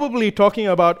 probably talking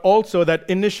about also that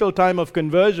initial time of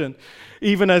conversion,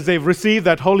 even as they've received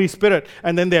that Holy Spirit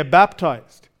and then they're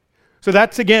baptized. So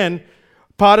that's again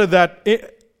part of that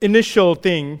initial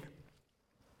thing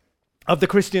of the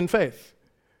Christian faith.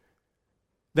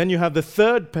 Then you have the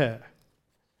third pair,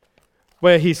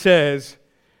 where he says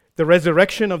the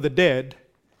resurrection of the dead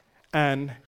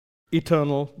and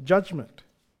eternal judgment.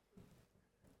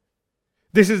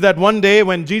 This is that one day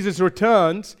when Jesus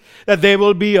returns, that there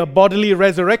will be a bodily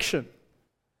resurrection,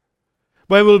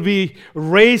 where we'll be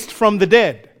raised from the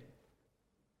dead.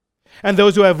 And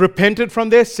those who have repented from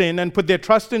their sin and put their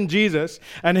trust in Jesus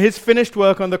and his finished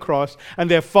work on the cross, and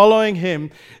they're following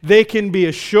him, they can be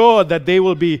assured that they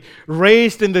will be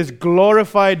raised in this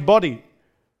glorified body.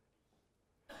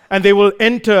 And they will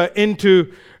enter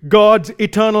into God's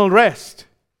eternal rest,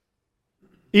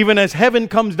 even as heaven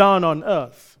comes down on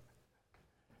earth.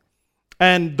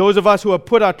 And those of us who have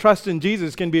put our trust in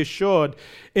Jesus can be assured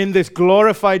in this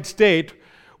glorified state,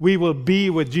 we will be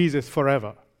with Jesus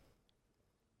forever.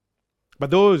 But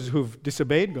those who've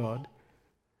disobeyed God,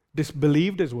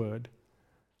 disbelieved his word,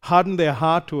 hardened their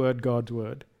heart toward God's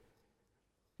word,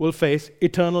 will face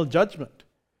eternal judgment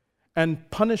and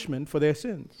punishment for their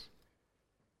sins.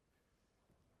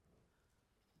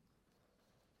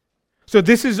 So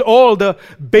this is all the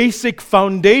basic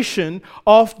foundation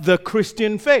of the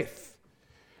Christian faith,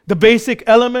 the basic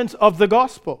elements of the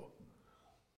gospel.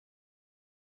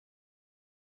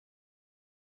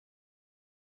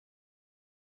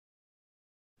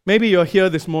 Maybe you're here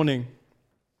this morning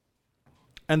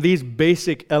and these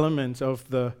basic elements of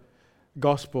the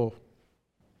gospel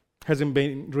hasn't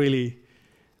been really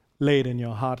laid in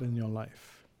your heart and your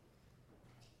life.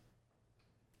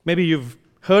 Maybe you've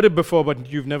heard it before,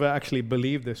 but you've never actually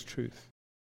believed this truth.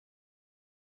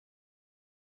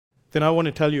 Then I want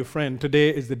to tell you, friend, today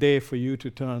is the day for you to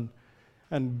turn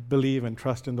and believe and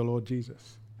trust in the Lord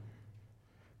Jesus.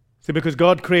 See, because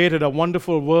God created a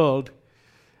wonderful world,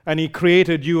 and he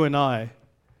created you and I.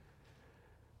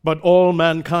 But all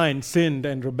mankind sinned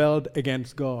and rebelled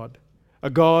against God.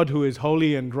 A God who is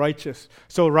holy and righteous.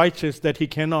 So righteous that he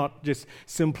cannot just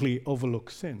simply overlook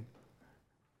sin.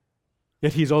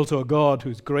 Yet he's also a God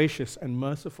who's gracious and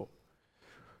merciful.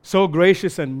 So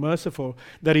gracious and merciful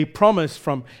that he promised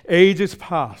from ages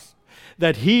past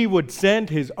that he would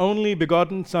send his only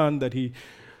begotten Son that he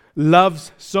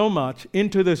loves so much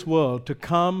into this world to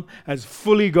come as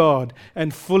fully God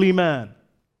and fully man.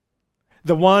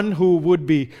 The one who would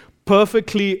be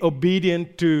perfectly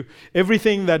obedient to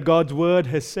everything that God's word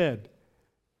has said.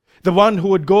 The one who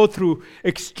would go through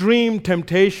extreme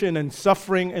temptation and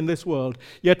suffering in this world,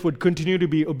 yet would continue to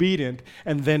be obedient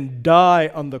and then die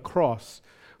on the cross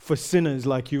for sinners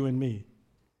like you and me.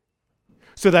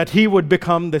 So that he would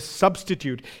become the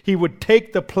substitute. He would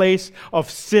take the place of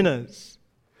sinners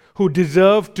who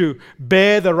deserve to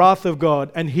bear the wrath of God,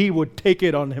 and he would take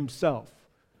it on himself.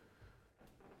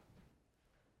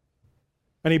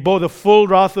 And he bore the full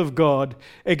wrath of God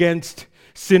against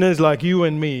sinners like you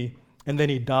and me, and then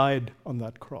he died on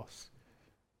that cross.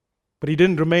 But he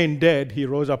didn't remain dead. He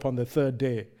rose up on the third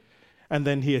day, and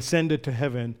then he ascended to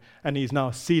heaven, and he's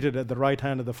now seated at the right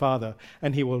hand of the Father,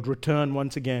 and he will return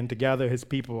once again to gather his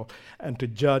people and to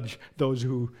judge those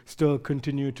who still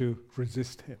continue to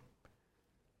resist him.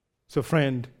 So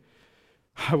friend,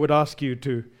 I would ask you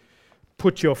to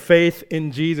put your faith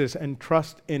in Jesus and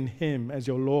trust in him as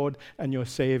your Lord and your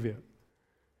Savior.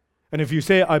 And if you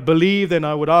say, I believe, then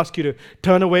I would ask you to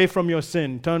turn away from your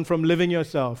sin, turn from living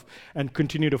yourself, and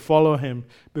continue to follow him,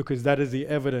 because that is the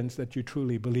evidence that you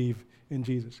truly believe in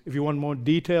Jesus. If you want more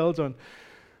details on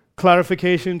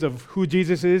clarifications of who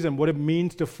Jesus is and what it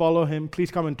means to follow him,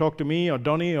 please come and talk to me or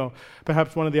Donnie or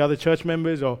perhaps one of the other church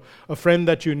members or a friend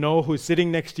that you know who's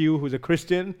sitting next to you who's a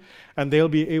Christian, and they'll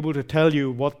be able to tell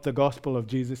you what the gospel of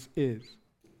Jesus is.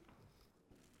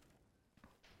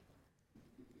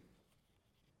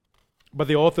 But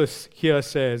the author here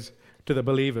says to the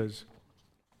believers,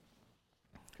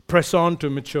 press on to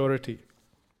maturity.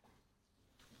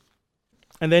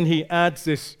 And then he adds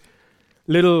this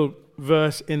little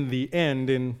verse in the end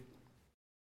in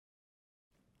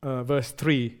verse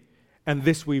 3, and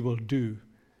this we will do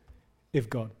if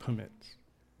God permits.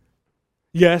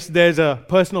 Yes, there's a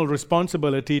personal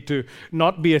responsibility to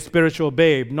not be a spiritual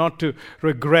babe, not to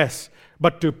regress,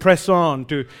 but to press on,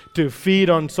 to feed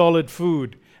on solid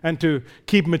food, and to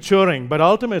keep maturing. But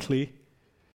ultimately,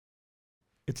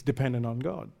 it's dependent on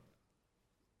God.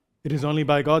 It is only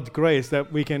by God's grace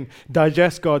that we can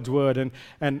digest God's word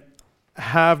and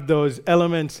have those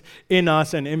elements in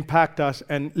us and impact us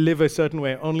and live a certain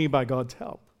way, only by God's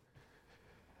help.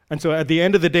 And so at the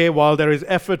end of the day, while there is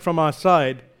effort from our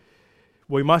side,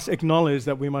 we must acknowledge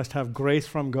that we must have grace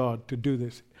from God to do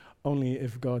this, only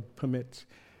if God permits.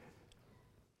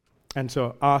 And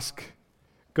so ask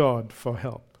God for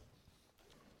help.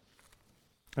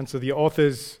 And so the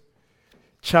author's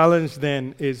challenge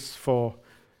then is for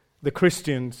the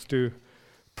Christians to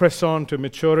press on to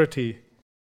maturity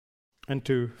and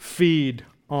to feed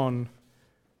on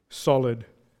solid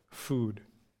food.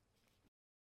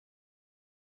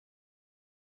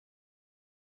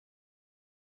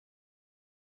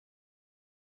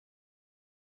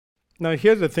 Now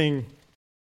here's the thing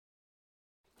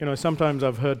Sometimes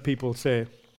I've heard people say,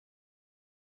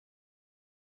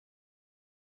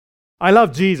 I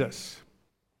love Jesus.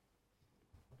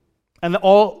 And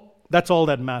that's all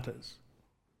that matters.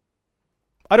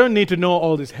 I don't need to know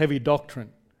all this heavy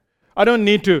doctrine. I don't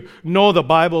need to know the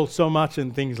Bible so much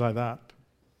and things like that.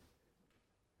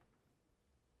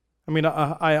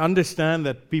 I understand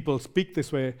that people speak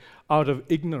this way out of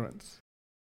ignorance.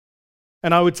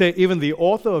 And I would say even the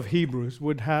author of Hebrews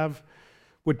would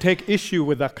take issue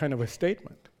with that kind of a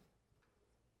statement.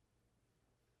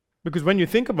 Because when you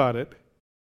think about it,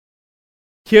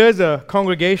 here's a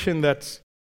congregation that's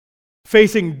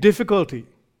facing difficulty.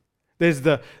 There's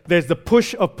the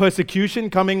push of persecution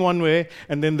coming one way,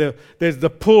 and then there's the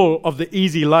pull of the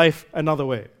easy life another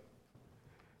way.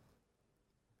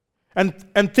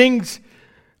 And things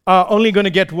are only going to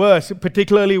get worse,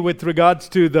 particularly with regards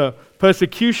to the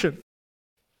persecution.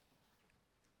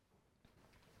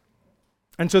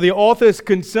 And so the author's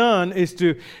concern is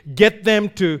to get them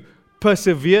to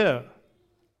persevere.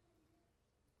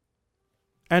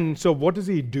 And so what does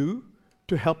he do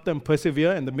to help them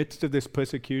persevere in the midst of this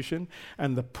persecution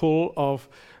and the pull of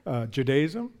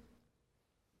Judaism?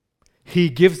 He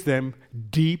gives them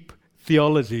deep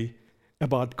theology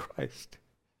about Christ.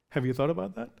 Have you thought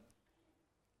about that?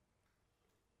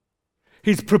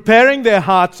 He's preparing their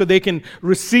hearts so they can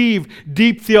receive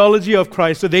deep theology of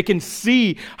Christ, so they can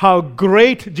see how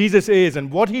great Jesus is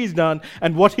and what He's done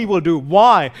and what He will do.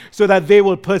 Why? So that they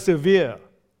will persevere.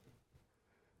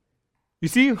 You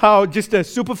see how just a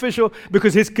superficial,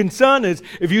 because his concern is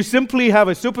if you simply have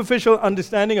a superficial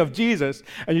understanding of Jesus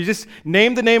and you just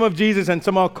name the name of Jesus and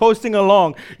somehow coasting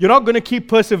along, you're not going to keep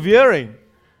persevering.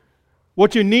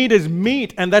 What you need is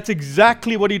meat, and that's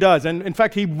exactly what he does. And in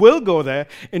fact, he will go there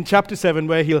in chapter 7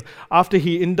 where after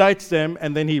he indicts them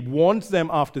and then he warns them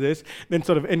after this, then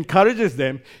sort of encourages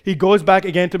them, he goes back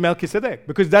again to Melchizedek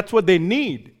because that's what they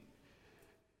need.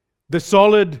 The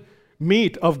solid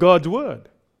meat of God's word.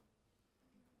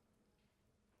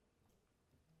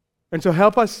 And so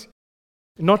help us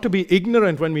not to be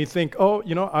ignorant when we think,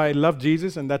 I love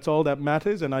Jesus and that's all that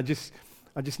matters, and I just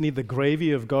need the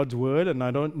gravy of God's word and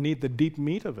I don't need the deep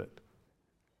meat of it.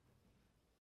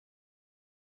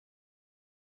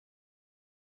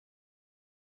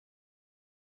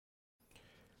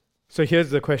 So here's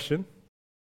the question.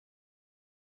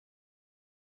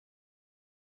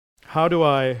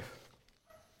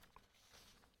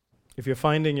 If you're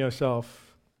finding yourself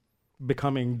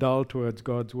becoming dull towards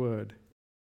God's word,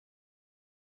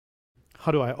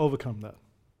 how do I overcome that?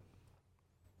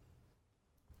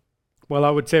 Well,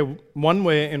 I would say one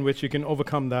way in which you can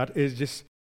overcome that is just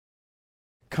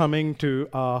coming to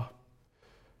our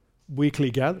weekly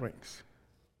gatherings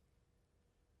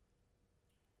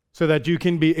so that you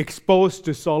can be exposed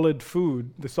to solid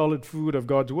food, the solid food of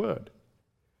God's word.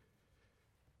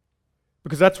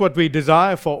 Because that's what we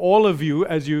desire for all of you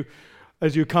as you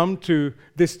come to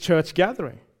this church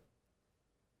gathering.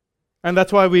 And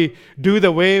that's why we do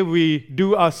the way we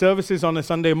do our services on a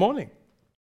Sunday morning.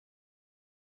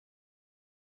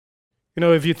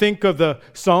 If you think of the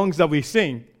songs that we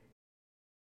sing,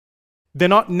 they're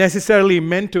not necessarily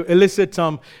meant to elicit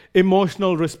some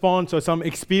emotional response or some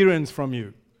experience from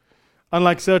you,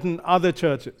 unlike certain other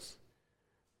churches.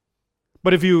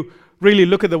 But if you really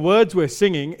look at the words we're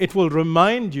singing, it will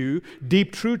remind you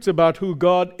deep truths about who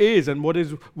God is and what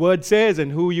His word says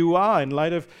and who you are in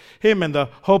light of Him and the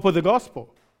hope of the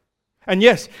gospel. And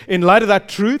yes, in light of that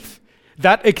truth,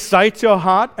 that excites your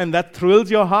heart and that thrills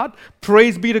your heart,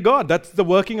 praise be to God. That's the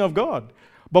working of God.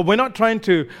 But we're not trying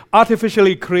to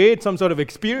artificially create some sort of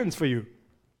experience for you.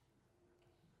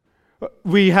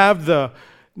 We have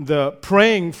the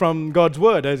praying from God's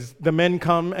word as the men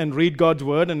come and read God's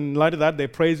word, and in light of that they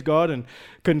praise God and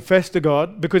confess to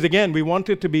God, because again we want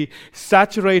it to be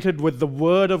saturated with the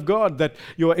word of God, that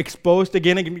you're exposed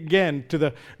again and again to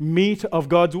the meat of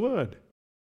God's word.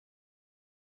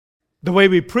 The way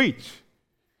we preach,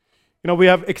 we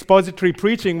have expository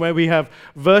preaching where we have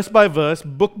verse by verse,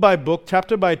 book by book,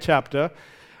 chapter by chapter,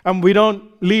 and we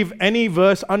don't leave any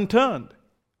verse unturned.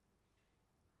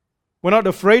 We're not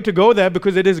afraid to go there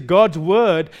because it is God's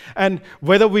word, and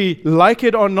whether we like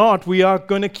it or not, we are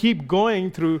going to keep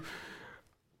going through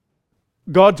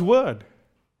God's word.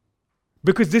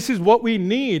 Because this is what we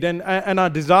need, and our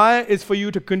desire is for you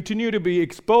to continue to be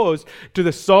exposed to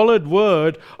the solid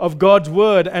word of God's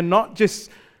word and not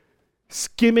just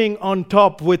skimming on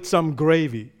top with some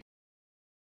gravy.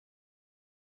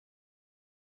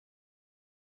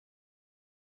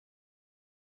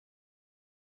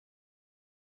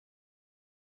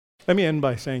 Let me end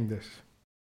by saying this.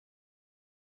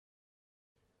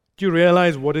 Do you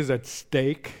realize what is at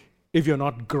stake if you're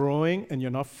not growing and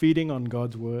you're not feeding on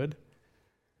God's word?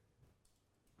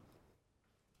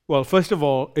 Well, first of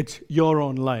all, it's your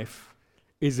own life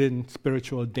is in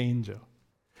spiritual danger.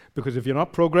 Because if you're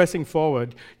not progressing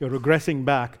forward, you're regressing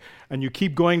back, and you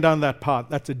keep going down that path.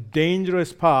 That's a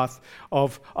dangerous path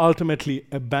of ultimately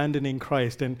abandoning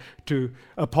Christ and to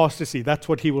apostasy. That's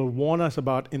what he will warn us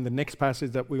about in the next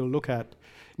passage that we'll look at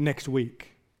next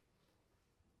week.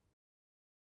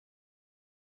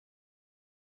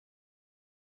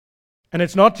 And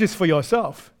it's not just for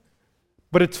yourself,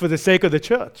 but it's for the sake of the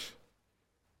church.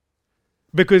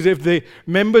 Because if the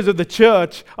members of the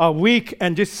church are weak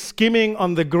and just skimming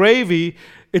on the gravy,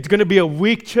 it's going to be a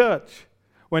weak church.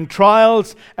 When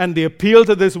trials and the appeals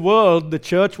of this world, the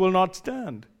church will not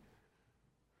stand.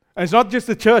 And it's not just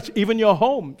the church, even your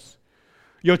homes,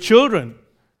 your children,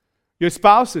 your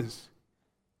spouses.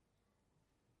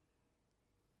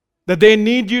 That they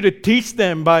need you to teach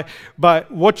them by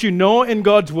what you know in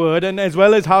God's word, and as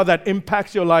well as how that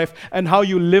impacts your life and how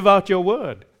you live out your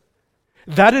word.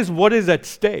 That is what is at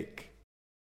stake.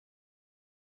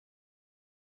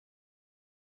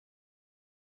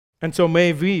 And so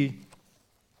may we,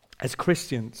 as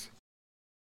Christians,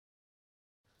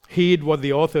 heed what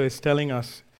the author is telling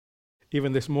us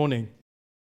even this morning.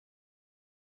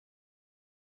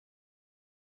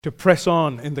 To press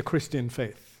on in the Christian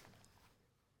faith.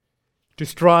 To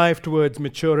strive towards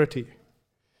maturity.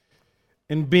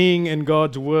 In being in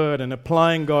God's word and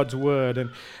applying God's word. And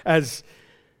as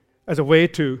a way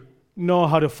to know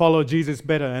how to follow Jesus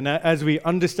better. And as we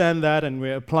understand that and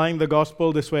we're applying the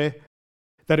gospel this way,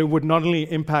 that it would not only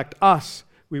impact us,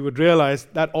 we would realize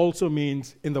that also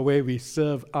means in the way we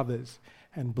serve others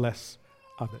and bless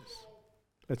others.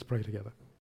 Let's pray together.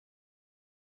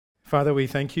 Father, we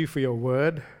thank you for your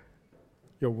word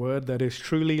that is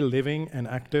truly living and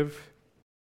active.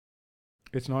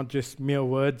 It's not just mere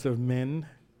words of men,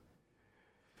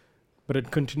 but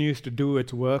it continues to do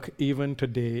its work even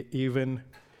today, even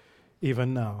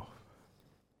now.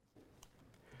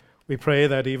 We pray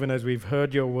that even as we've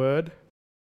heard your word,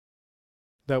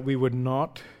 that we would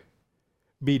not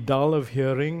be dull of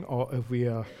hearing, or if we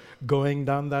are going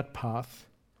down that path.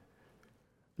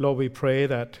 Lord, we pray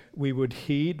that we would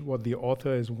heed what the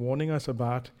author is warning us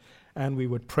about, and we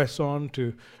would press on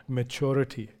to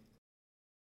maturity.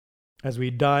 As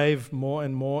we dive more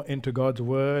and more into God's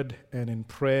word and in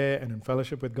prayer and in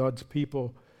fellowship with God's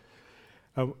people,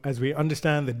 as we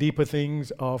understand the deeper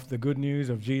things of the good news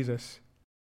of Jesus,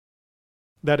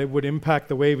 that it would impact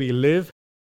the way we live,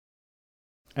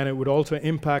 and it would also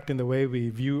impact in the way we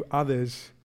view others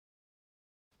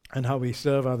and how we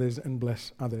serve others and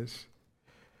bless others.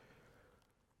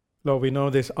 Lord, we know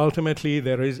this ultimately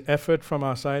there is effort from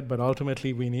our side, but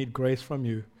ultimately we need grace from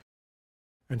you.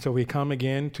 And so we come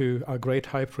again to our great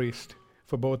high priest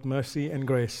for both mercy and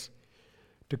grace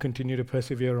to continue to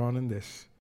persevere on in this.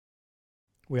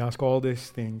 We ask all these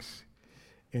things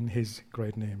in his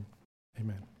great name.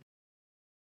 Amen.